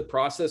go into the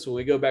process when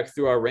we go back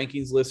through our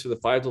rankings list for the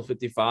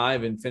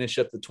 5-55 and finish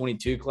up the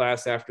 22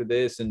 class after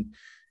this and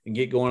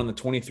get going on the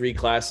 23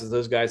 classes.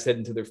 Those guys head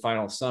into their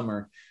final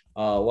summer.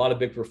 A lot of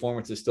big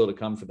performances still to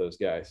come for those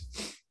guys.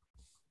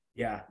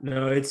 Yeah,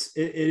 no, it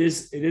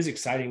is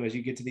exciting as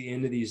you get to the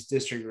end of these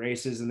district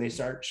races and they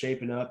start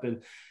shaping up.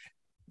 And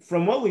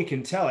from what we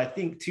can tell, I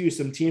think too,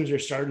 some teams are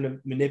starting to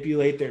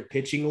manipulate their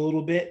pitching a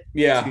little bit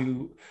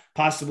to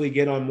possibly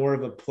get on more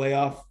of a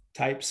playoff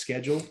type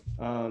schedule.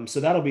 So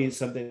that'll be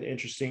something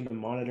interesting to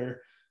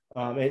monitor.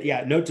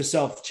 And note to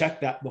self,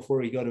 check that before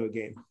we go to a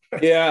game.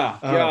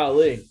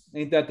 Golly,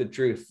 ain't that the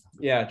truth?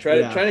 Yeah. Try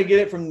to get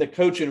it from the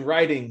coach in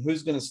writing,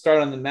 who's going to start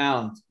on the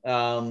mound.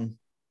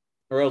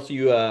 Or else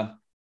you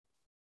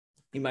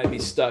might be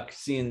stuck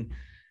seeing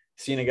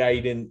a guy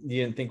you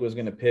didn't think was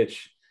going to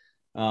pitch.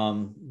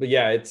 But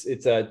yeah, it's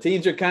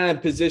teams are kind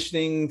of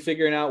positioning,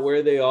 figuring out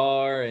where they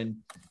are. And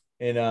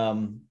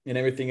and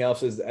everything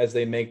else as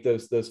they make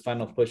those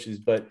final pushes.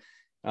 But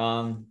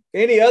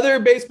any other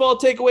baseball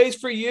takeaways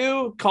for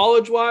you,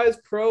 college-wise,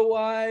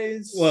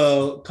 pro-wise?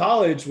 Well,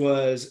 college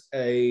was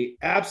a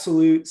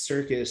absolute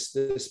circus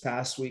this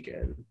past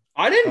weekend.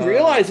 I didn't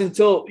realize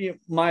until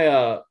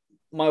my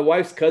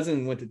wife's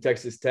cousin went to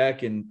Texas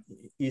Tech, and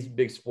he's a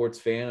big sports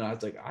fan. And I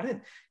was like,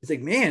 He's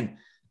like, man,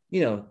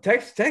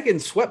 Texas Tech getting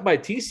swept by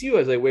TCU. I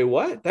was like, wait,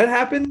 what? That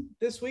happened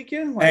this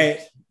weekend? Like,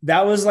 hey,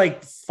 that was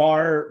like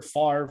far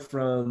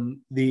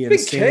from the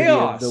insanity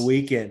of the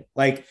weekend.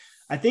 Like,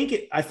 I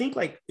think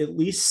like at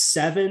least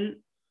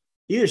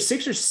either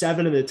 6 or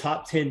 7 of the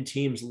top 10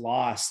 teams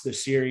lost the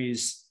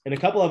series, and a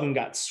couple of them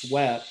got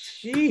swept.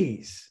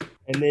 Jeez.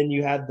 And then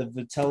you had the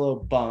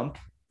Vitello bump.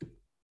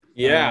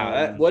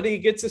 Yeah. What did he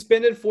get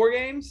suspended? 4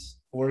 games?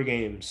 4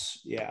 games.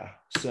 Yeah.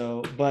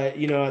 So, but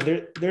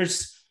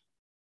there's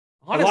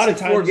honestly, a lot of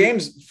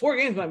times 4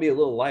 games might be a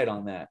little light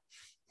on that.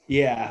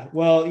 Yeah.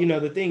 Well,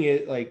 the thing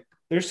is, like,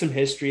 there's some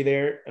history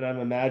there, and I'm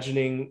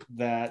imagining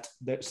that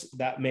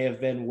may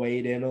have been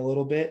weighed in a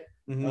little bit.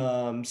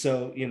 Mm-hmm.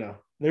 So,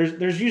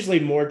 there's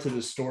usually more to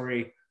the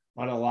story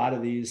on a lot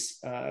of these,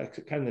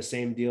 kind of the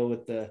same deal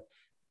with the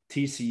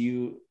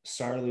TCU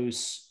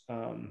Sarloos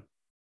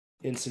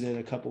incident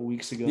a couple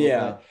weeks ago.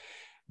 Yeah.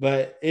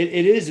 But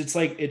it's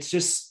like,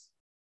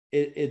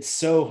 it's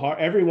so hard.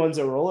 Everyone's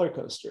a roller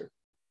coaster.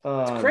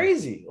 It's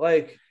crazy.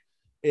 Like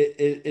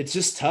it's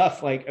just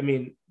tough. Like, I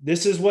mean,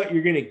 this is what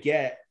you're going to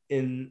get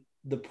in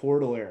the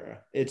portal era.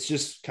 It's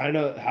just kind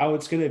of how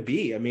it's going to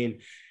be. I mean,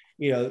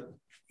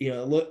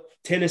 look,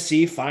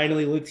 Tennessee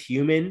finally looked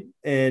human,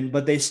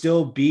 but they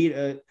still beat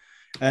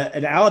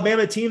an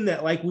Alabama team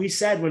that, like we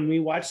said when we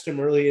watched them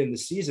early in the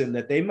season,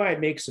 that they might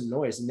make some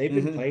noise, and they've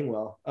been playing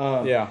well.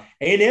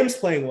 A&M's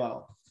playing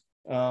well.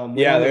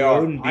 They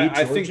are.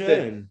 I think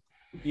that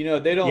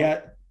they don't.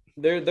 Yeah.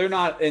 They're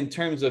not in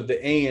terms of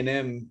the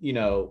A&M,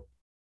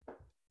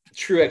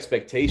 true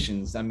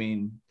expectations. I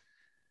mean,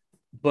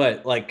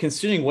 but like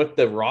considering what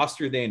the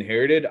roster they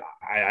inherited,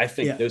 I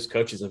think those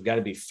coaches have got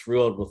to be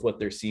thrilled with what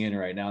they're seeing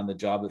right now and the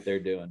job that they're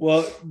doing.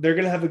 Well, they're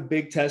going to have a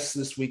big test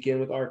this weekend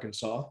with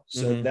Arkansas.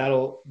 So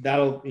that'll,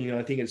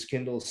 I think as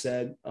Kendall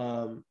said,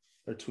 or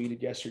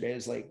tweeted yesterday,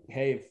 is like,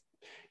 hey,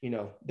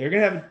 they're going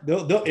to have,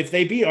 they'll if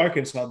they beat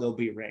Arkansas, they'll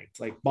be ranked,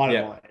 like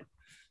bottom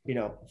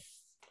line,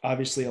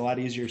 obviously a lot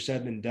easier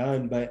said than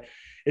done, but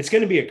it's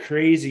going to be a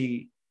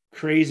crazy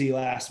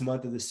last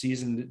month of the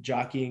season,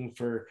 jockeying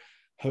for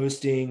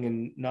hosting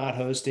and not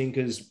hosting.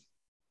 Cause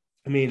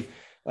I mean,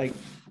 like,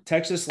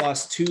 Texas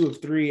lost 2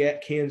 of 3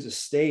 at Kansas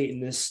State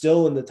and is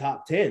still in the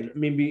top 10. I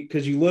mean,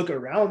 because you look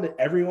around,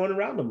 everyone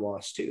around them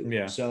lost 2.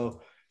 Yeah.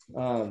 So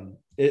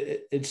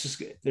it's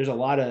just, there's a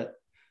lot of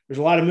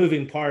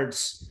moving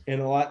parts and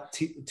a lot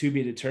to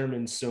be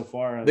determined so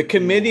far. The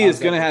committee is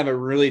going to have a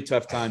really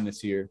tough time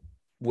this year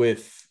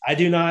with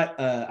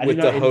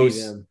the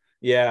hosts. Them.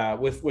 Yeah.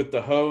 With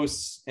the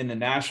hosts and the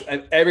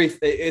national,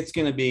 everything, it's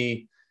going to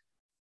be,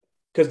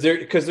 because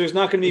there's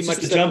not going to be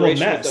much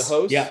separation with the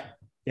hosts. Yeah.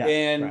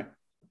 And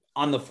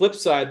on the flip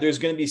side, there's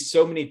going to be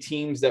so many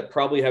teams that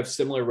probably have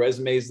similar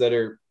resumes that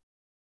are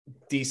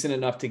decent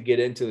enough to get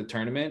into the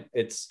tournament.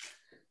 It's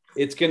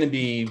going to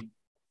be,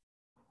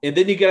 and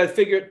then you got to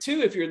figure it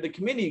too. If you're the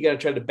committee, you got to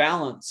try to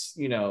balance,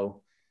 the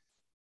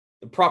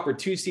proper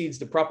 2 seeds,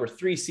 the proper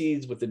 3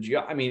 seeds with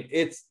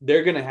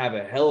they're going to have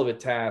a hell of a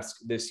task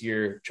this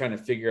year trying to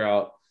figure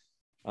out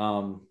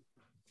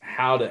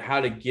how to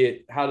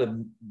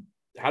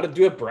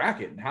do a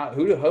bracket and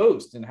who to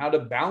host and how to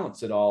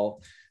balance it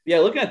all. Yeah.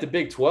 Looking at the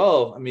Big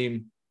 12, I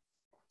mean,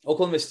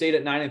 Oklahoma State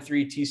at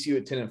 9-3, TCU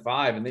at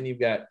 10-5. And then you've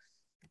got,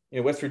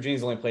 West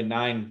Virginia's only played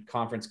 9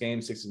 conference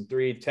games,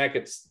 6-3.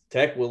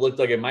 Tech will look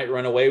like it might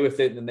run away with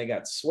it. And then they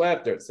got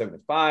swept. They're at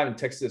 7-5, and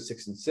Texas at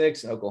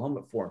 6-6, and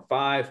Oklahoma at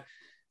 4-5.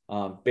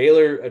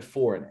 Baylor at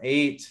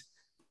 4-8.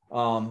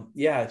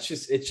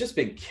 It's just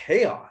been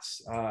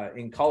chaos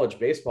in college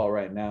baseball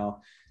right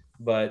now.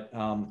 But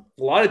a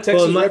lot of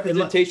Texas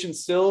representation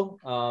still.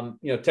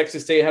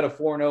 Texas State had a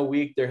 4-0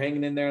 week. They're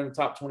hanging in there in the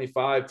top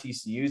 25.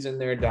 TCU's in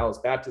there. Dallas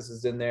Baptist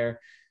is in there.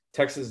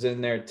 Texas is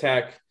in there.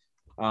 Tech.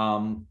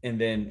 And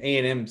then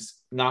A&M's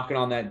knocking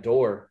on that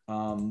door.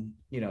 I'm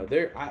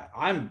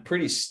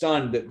pretty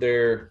stunned that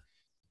they're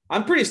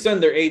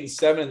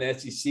 8-7 in the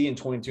SEC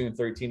and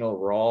 22-13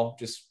 overall.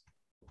 Just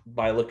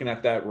by looking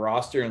at that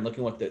roster and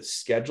looking what the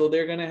schedule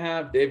they're going to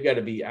have, they've got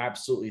to be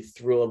absolutely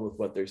thrilled with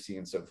what they're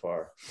seeing so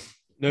far.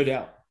 No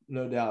doubt.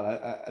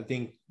 I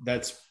think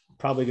that's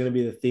probably going to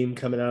be the theme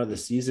coming out of the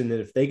season. And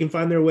if they can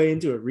find their way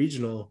into a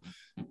regional,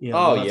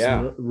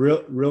 some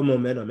real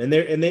momentum, and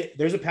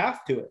there's a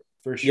path to it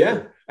for sure.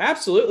 Yeah,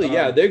 absolutely.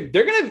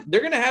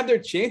 They're gonna have their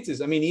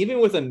chances. I mean, even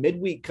with a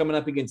midweek coming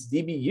up against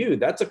DBU,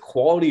 that's a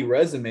quality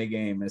resume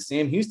game. A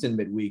Sam Houston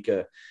midweek.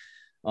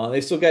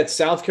 They still got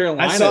South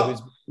Carolina,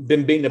 who's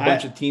been beating a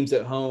bunch of teams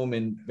at home,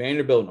 and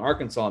Vanderbilt and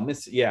Arkansas.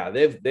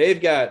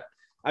 They've got.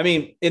 I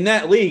mean, in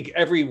that league,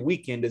 every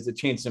weekend is a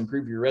chance to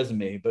improve your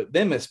resume, but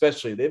them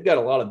especially, they've got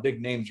a lot of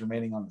big names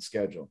remaining on the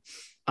schedule.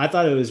 I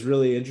thought it was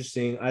really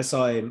interesting. I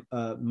saw a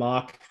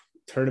mock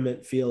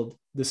tournament field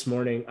this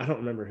morning. I don't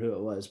remember who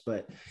it was,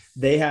 but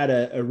they had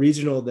a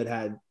regional that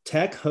had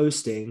Tech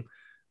hosting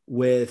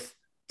with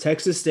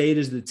Texas State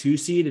as the 2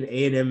 seed and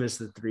A&M as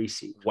the 3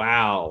 seed.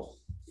 Wow.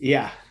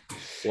 Yeah.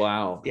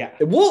 Wow. Yeah.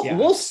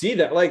 We'll see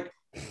that. Like,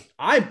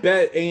 I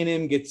bet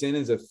A&M gets in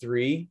as a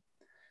 3,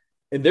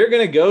 and they're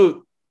going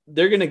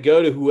to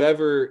go to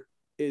whoever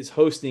is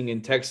hosting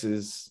in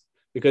Texas,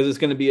 because it's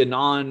going to be a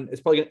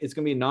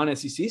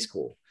non-SEC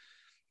school.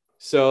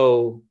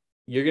 So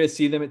you're going to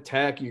see them at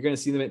Tech. You're going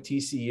to see them at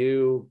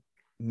TCU.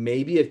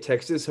 Maybe if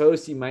Texas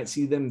hosts, you might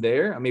see them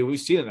there. I mean, we've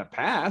seen it in the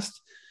past.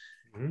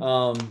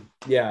 Mm-hmm.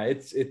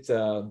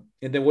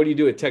 And then what do you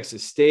do at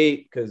Texas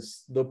State?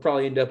 Because they'll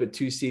probably end up at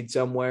 2 seed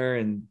somewhere.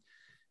 And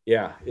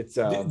yeah, it's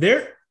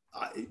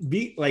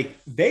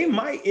they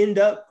might end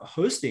up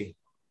hosting.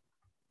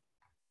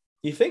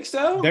 You think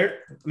so?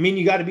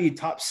 You got to be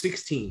top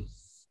 16.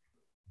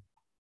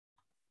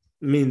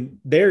 I mean,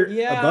 they're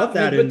above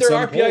that. But their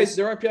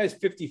RPI is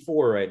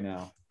 54 right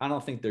now. I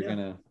don't think they're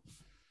gonna.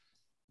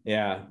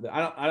 Yeah,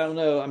 I don't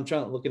know. I'm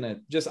looking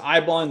at just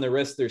eyeballing the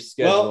rest of their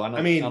schedule. Well, I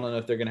don't know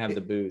if they're gonna have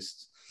the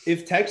boost.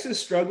 If Texas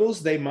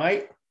struggles, they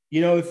might.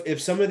 If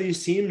some of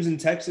these teams in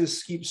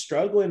Texas keep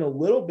struggling a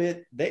little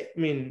bit,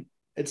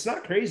 it's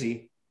not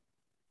crazy.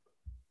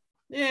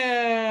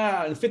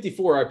 Yeah,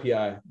 54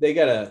 RPI. They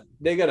gotta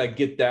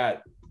get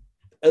that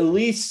at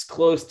least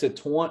close to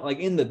 20, like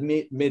in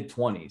the mid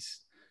 20s.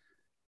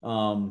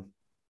 Strength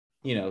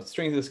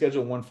of the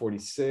schedule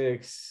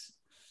 146.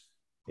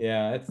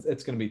 Yeah,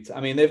 it's going to be.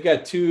 They've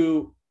got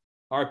 2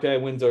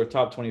 RPI wins over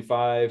top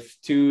 25,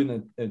 2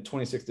 in the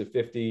 26 to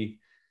 50.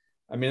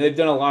 They've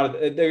done a lot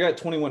of. They got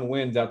 21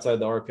 wins outside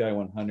the RPI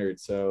 100.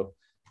 So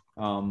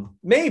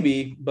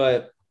maybe,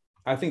 but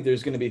I think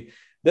there's going to be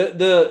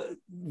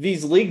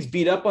these leagues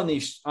beat up on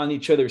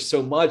each other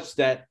so much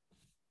that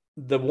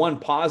the one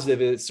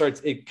positive is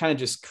it kind of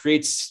just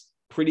creates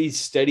pretty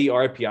steady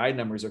RPI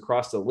numbers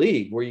across the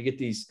league, where you get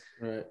these,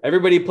 right.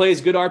 Everybody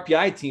plays good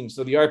RPI teams.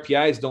 So the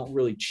RPIs don't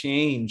really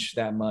change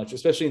that much,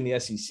 especially in the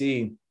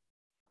SEC.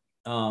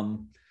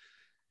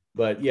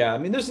 But yeah,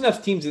 there's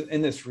enough teams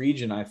in this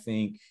region, I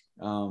think,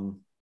 that,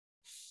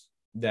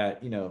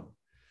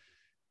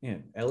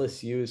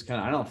 LSU is I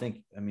don't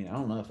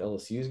know if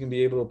LSU is going to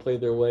be able to play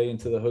their way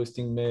into the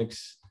hosting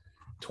mix.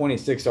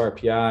 26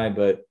 RPI,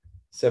 but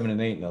 7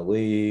 and 8 in the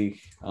league.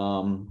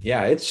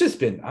 It's just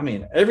been,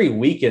 every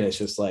weekend it's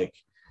just like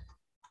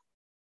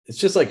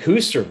who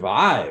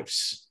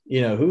survives,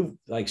 who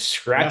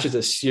scratches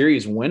a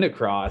series win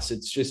across.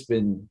 It's just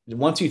been,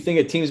 once you think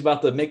a team's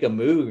about to make a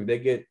move, they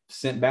get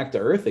sent back to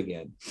earth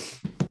again.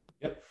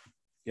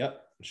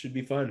 Yep. It should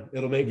be fun.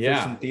 It'll make for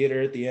some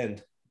theater at the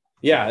end.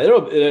 Yeah,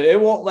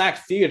 it won't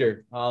lack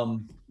theater.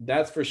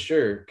 That's for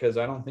sure. Because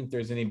I don't think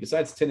there's any,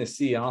 besides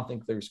Tennessee, I don't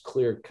think there's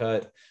clear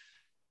cut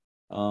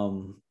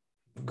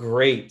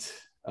great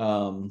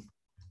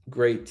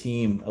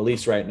team, at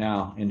least right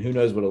now, and who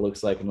knows what it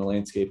looks like in the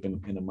landscape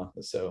in a month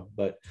or so.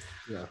 But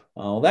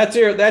that's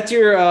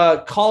your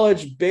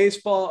college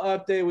baseball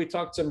update. We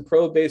talked some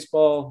pro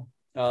baseball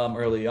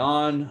early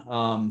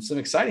on, some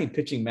exciting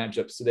pitching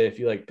matchups today if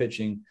you like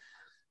pitching,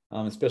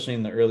 especially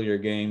in the earlier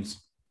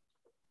games.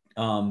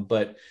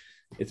 But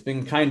it's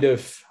been kind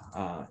of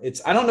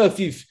I don't know if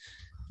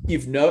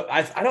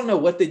I don't know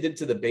what they did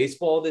to the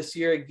baseball this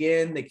year.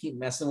 Again, they keep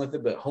messing with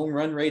it, but home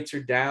run rates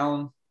are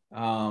down.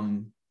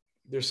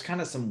 There's kind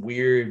of some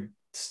weird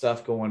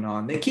stuff going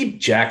on. They keep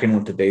jacking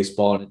with the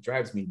baseball, and it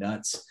drives me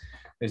nuts.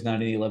 There's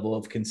not any level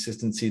of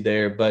consistency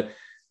there, but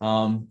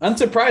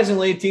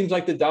unsurprisingly, teams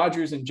like the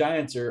Dodgers and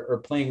Giants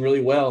are playing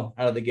really well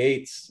out of the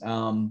gates.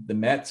 The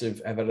Mets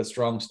have had a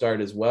strong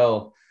start as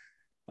well.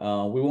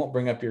 We won't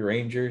bring up your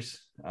Rangers.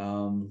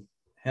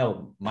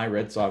 Hell, my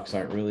Red Sox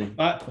aren't really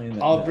playing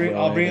that. I'll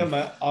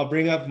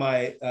bring up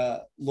my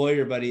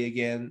lawyer buddy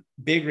again.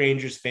 Big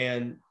Rangers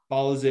fan,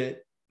 follows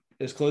it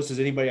as close as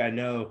anybody I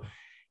know.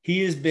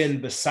 He has been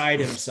beside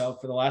himself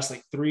for the last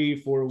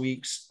 3-4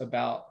 weeks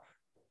about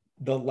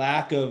the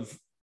lack of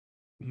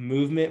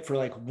movement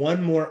for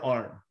one more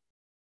arm.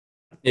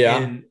 Yeah,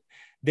 and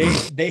they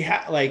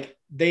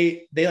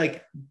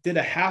did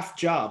a half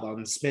job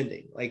on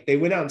spending. They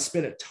went out and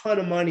spent a ton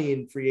of money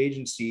in free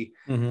agency,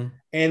 and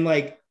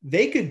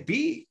they could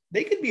be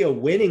a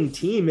winning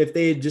team if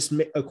they had just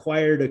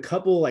acquired a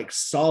couple more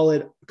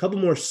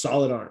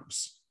solid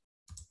arms.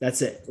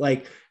 That's it.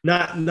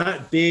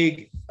 Not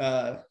big,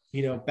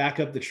 back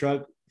up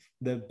the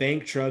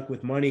bank truck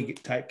with money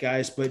type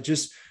guys, but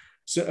just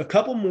a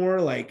couple more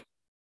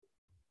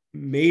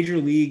major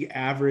league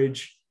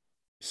average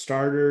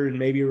starter and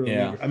maybe a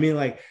reliever.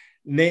 Yeah.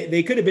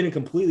 They could have been a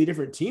completely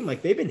different team.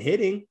 They've been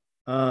hitting.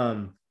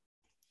 I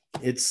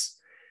just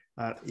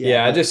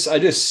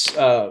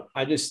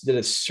did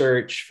a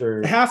search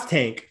for half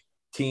tank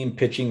team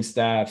pitching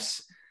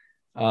staffs.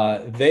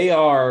 They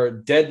are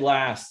dead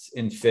last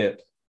in FIP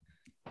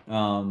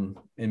in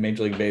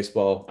Major League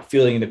Baseball,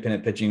 fielding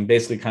independent pitching,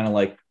 basically kind of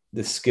like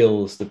the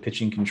skills, the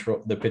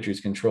pitchers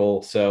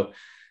control. So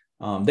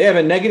they have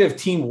a negative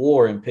team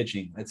WAR in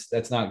pitching.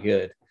 That's not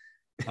good.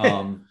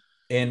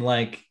 And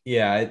like,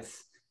 yeah,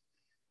 it's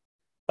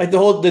like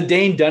the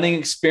Dane Dunning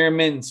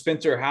experiment and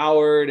Spencer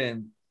Howard,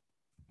 and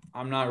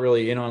I'm not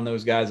really in on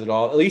those guys at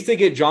all. At least they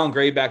get John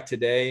Gray back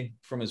today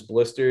from his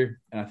blister,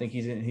 and I think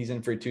he's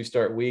in for a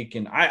 2-start week.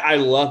 And I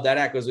love that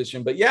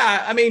acquisition. But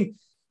yeah, I mean,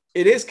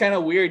 it is kind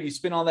of weird. You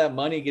spend all that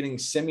money getting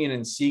Simeon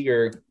and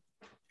Seager,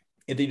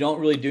 if they don't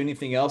really do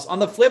anything else. On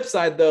the flip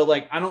side, though,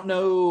 like I don't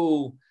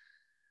know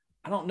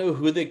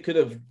who they could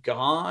have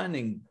gone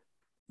and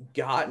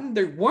gotten.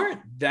 There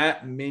weren't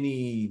that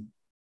many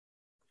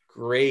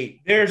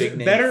great. There's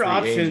better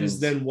options agents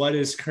than what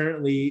is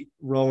currently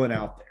rolling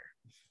out there.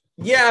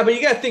 Yeah, but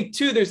you got to think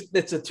too.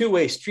 It's a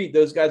two-way street.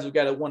 Those guys have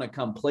got to want to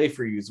come play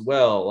for you as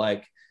well.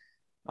 Like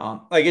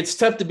it's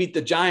tough to beat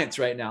the Giants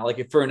right now. Like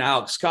if for an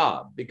Alex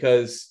Cobb,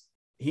 because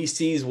he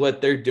sees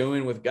what they're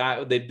doing with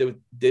guys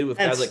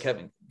like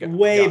Kevin.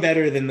 Way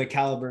better than the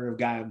caliber of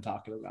guy I'm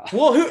talking about.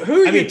 Well,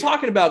 who are you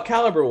talking about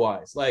caliber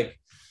wise? Like,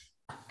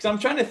 because I'm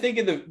trying to think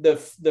of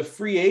the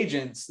free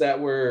agents that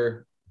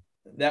were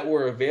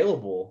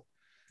available.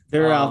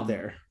 They're out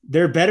there.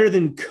 They're better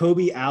than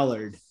Kobe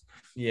Allard.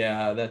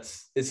 Yeah,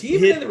 is he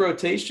even in the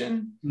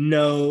rotation?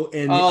 No.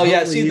 And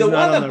see, the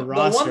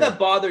one that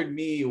bothered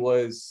me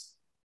was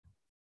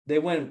they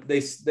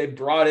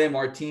brought in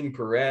Martin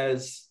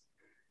Perez.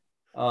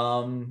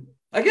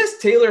 I guess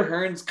Taylor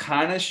Hearn's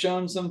kind of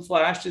shown some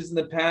flashes in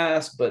the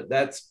past, but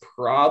that's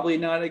probably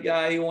not a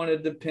guy you want to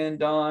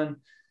depend on.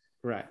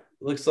 Right.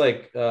 Looks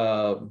like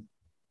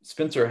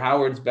Spencer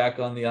Howard's back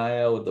on the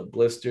IL with the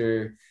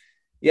blister.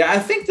 Yeah, I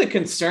think the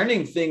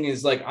concerning thing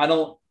is like I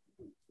don't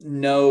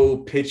know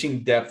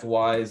pitching depth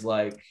wise,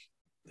 like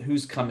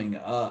who's coming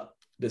up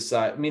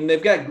beside. I mean,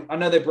 I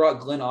know they brought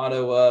Glenn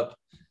Otto up.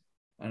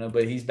 I know,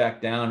 but he's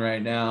back down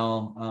right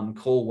now.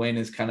 Cole Winn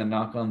is kind of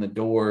knocking on the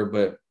door,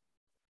 but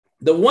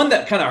the one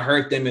that kind of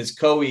hurt them is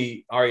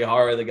Koei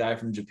Arihara, the guy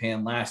from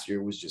Japan last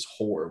year, was just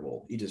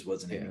horrible. He just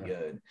wasn't any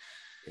good.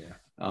 Yeah.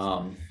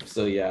 But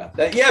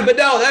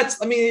no,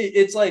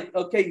 it's like,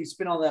 okay, you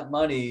spend all that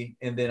money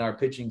and then our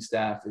pitching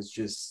staff is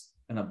just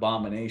an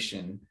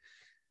abomination.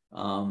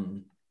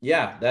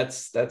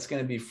 That's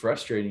going to be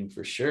frustrating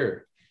for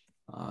sure.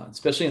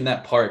 Especially in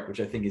that park,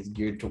 which I think is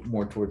geared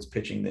more towards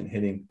pitching than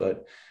hitting,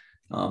 but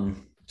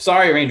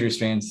sorry, Rangers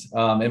fans.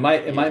 It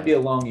might be a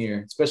long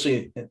year,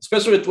 especially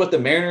with what the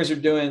Mariners are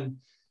doing.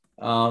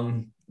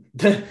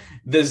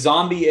 The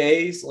zombie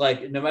A's,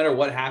 like no matter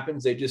what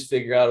happens, they just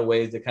figure out a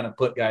way to kind of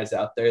put guys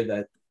out there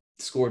that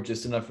score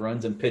just enough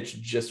runs and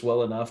pitch just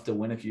well enough to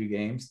win a few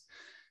games.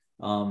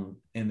 And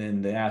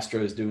then the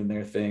Astros doing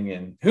their thing,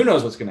 and who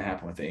knows what's going to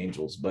happen with the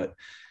Angels, but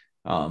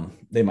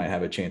they might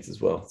have a chance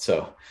as well.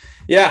 So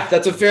yeah,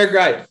 that's a fair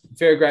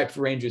gripe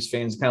for Rangers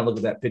fans. Kind of look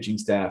at that pitching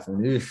staff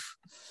and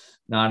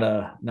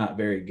not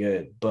very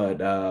good, but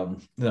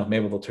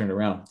maybe they'll turn it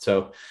around.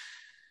 So,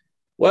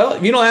 well,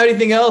 if you don't have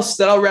anything else,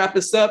 that'll wrap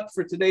us up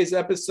for today's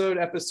episode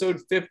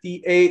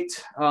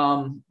 58.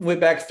 Went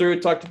back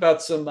through, talked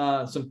about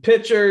some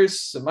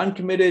pitchers, an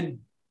uncommitted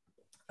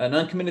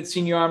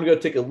senior arm to go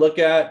take a look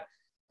at.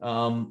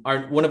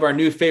 One of our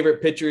new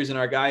favorite pitchers and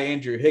our guy,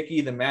 Andrew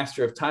Hickey, the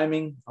master of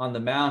timing on the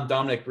mound.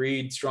 Dominick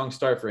Reid, strong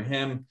start for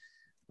him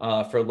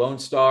for Lone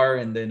Star,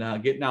 and then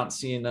getting out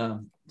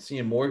and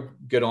seeing more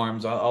good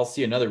arms. I'll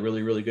see another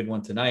really, really good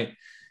one tonight.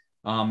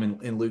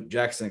 And Luke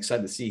Jackson,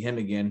 excited to see him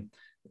again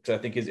because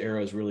I think his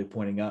arrow is really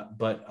pointing up.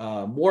 But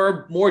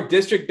more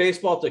district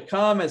baseball to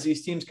come as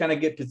these teams kind of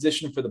get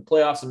positioned for the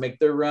playoffs and make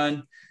their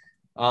run.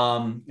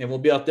 And we'll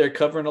be out there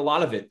covering a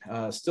lot of it.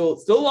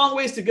 Still a long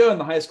ways to go in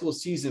the high school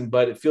season,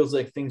 but it feels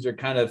like things are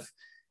kind of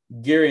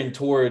gearing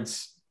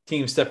towards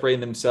teams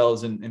separating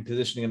themselves and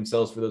positioning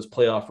themselves for those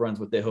playoff runs,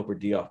 what they hope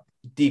are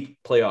deep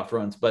playoff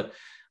runs. But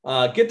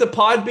get the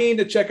Podbean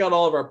to check out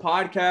all of our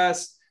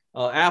podcasts.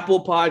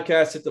 Apple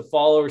Podcasts, hit the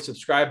follow or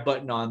subscribe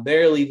button on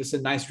there. Leave us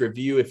a nice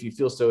review if you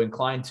feel so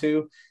inclined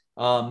to.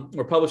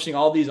 We're publishing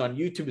all these on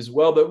YouTube as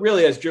well. But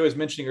really, as Joe was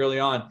mentioning early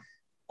on,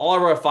 all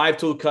of our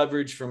 5-tool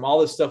coverage from all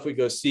the stuff we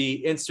go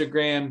see,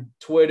 Instagram,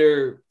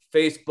 Twitter,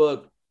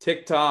 Facebook,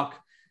 TikTok.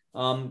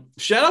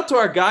 Shout out to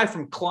our guy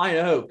from Klein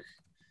Oak.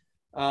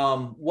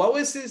 What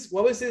was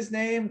his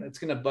name? That's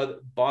going to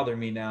bother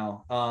me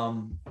now.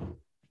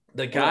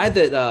 The guy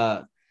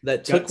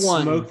that took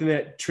one. Smoked in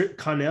that trip,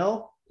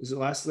 Connell. Is it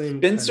last name?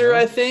 Spencer,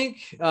 Connell? I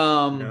think.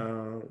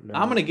 No.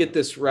 I'm going to get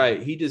this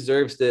right. He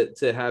deserves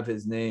to have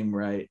his name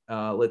right.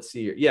 Let's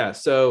see here. Yeah.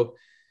 So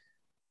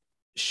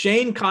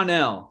Shane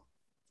Connell,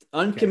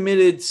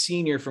 uncommitted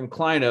senior from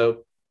Klein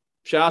Oak.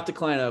 Shout out to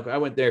Klein Oak. I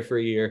went there for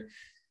a year.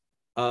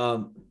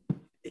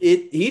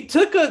 He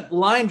took a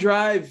line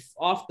drive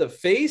off the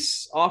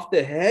face, off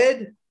the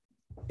head,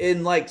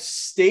 and like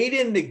stayed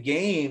in the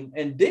game,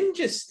 and didn't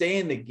just stay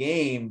in the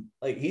game.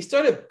 Like he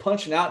started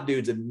punching out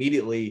dudes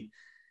immediately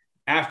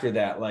after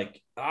that.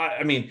 like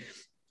I mean,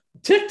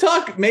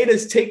 TikTok made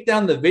us take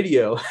down the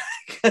video.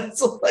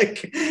 It's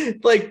like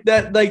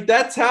that, like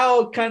that's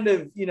how kind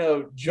of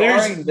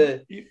jarring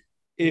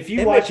if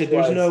you watch it,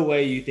 there's no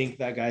way you think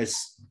that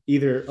guy's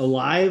either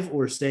alive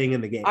or staying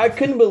in the game. I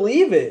couldn't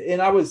believe it, and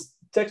I was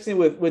texting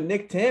with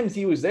Nick Timms.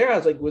 He was there. I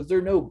was like, was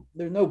there's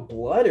no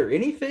blood or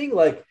anything?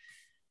 Like,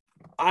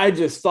 I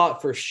just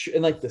thought for sure.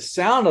 And like the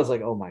sound, I was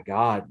like, oh my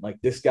God, like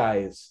this guy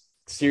is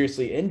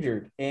seriously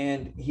injured.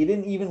 And he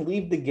didn't even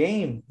leave the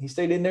game. He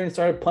stayed in there and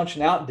started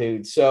punching out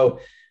dudes. So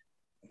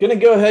going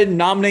to go ahead and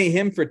nominate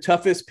him for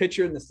toughest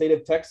pitcher in the state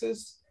of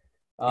Texas.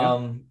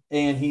 And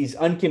he's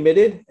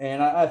uncommitted.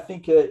 And I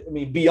think,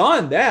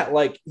 beyond that,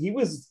 like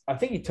I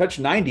think he touched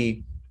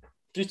 90,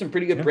 do some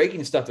pretty good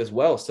breaking stuff as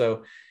well.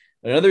 So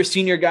another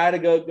senior guy to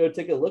go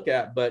take a look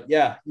at. But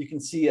yeah, you can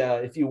see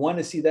if you want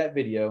to see that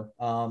video,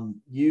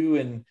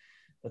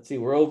 let's see,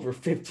 we're over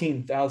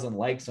 15,000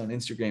 likes on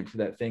Instagram for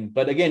that thing.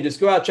 But again, just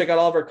go out, check out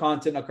all of our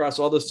content across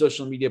all the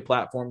social media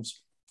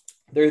platforms.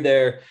 They're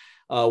there.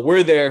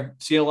 We're there,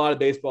 seeing a lot of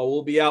baseball.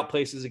 We'll be out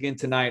places again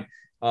tonight.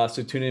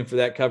 So tune in for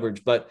that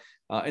coverage. But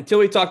until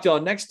we talk to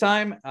y'all next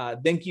time,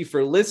 thank you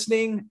for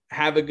listening.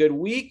 Have a good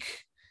week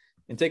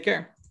and take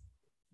care.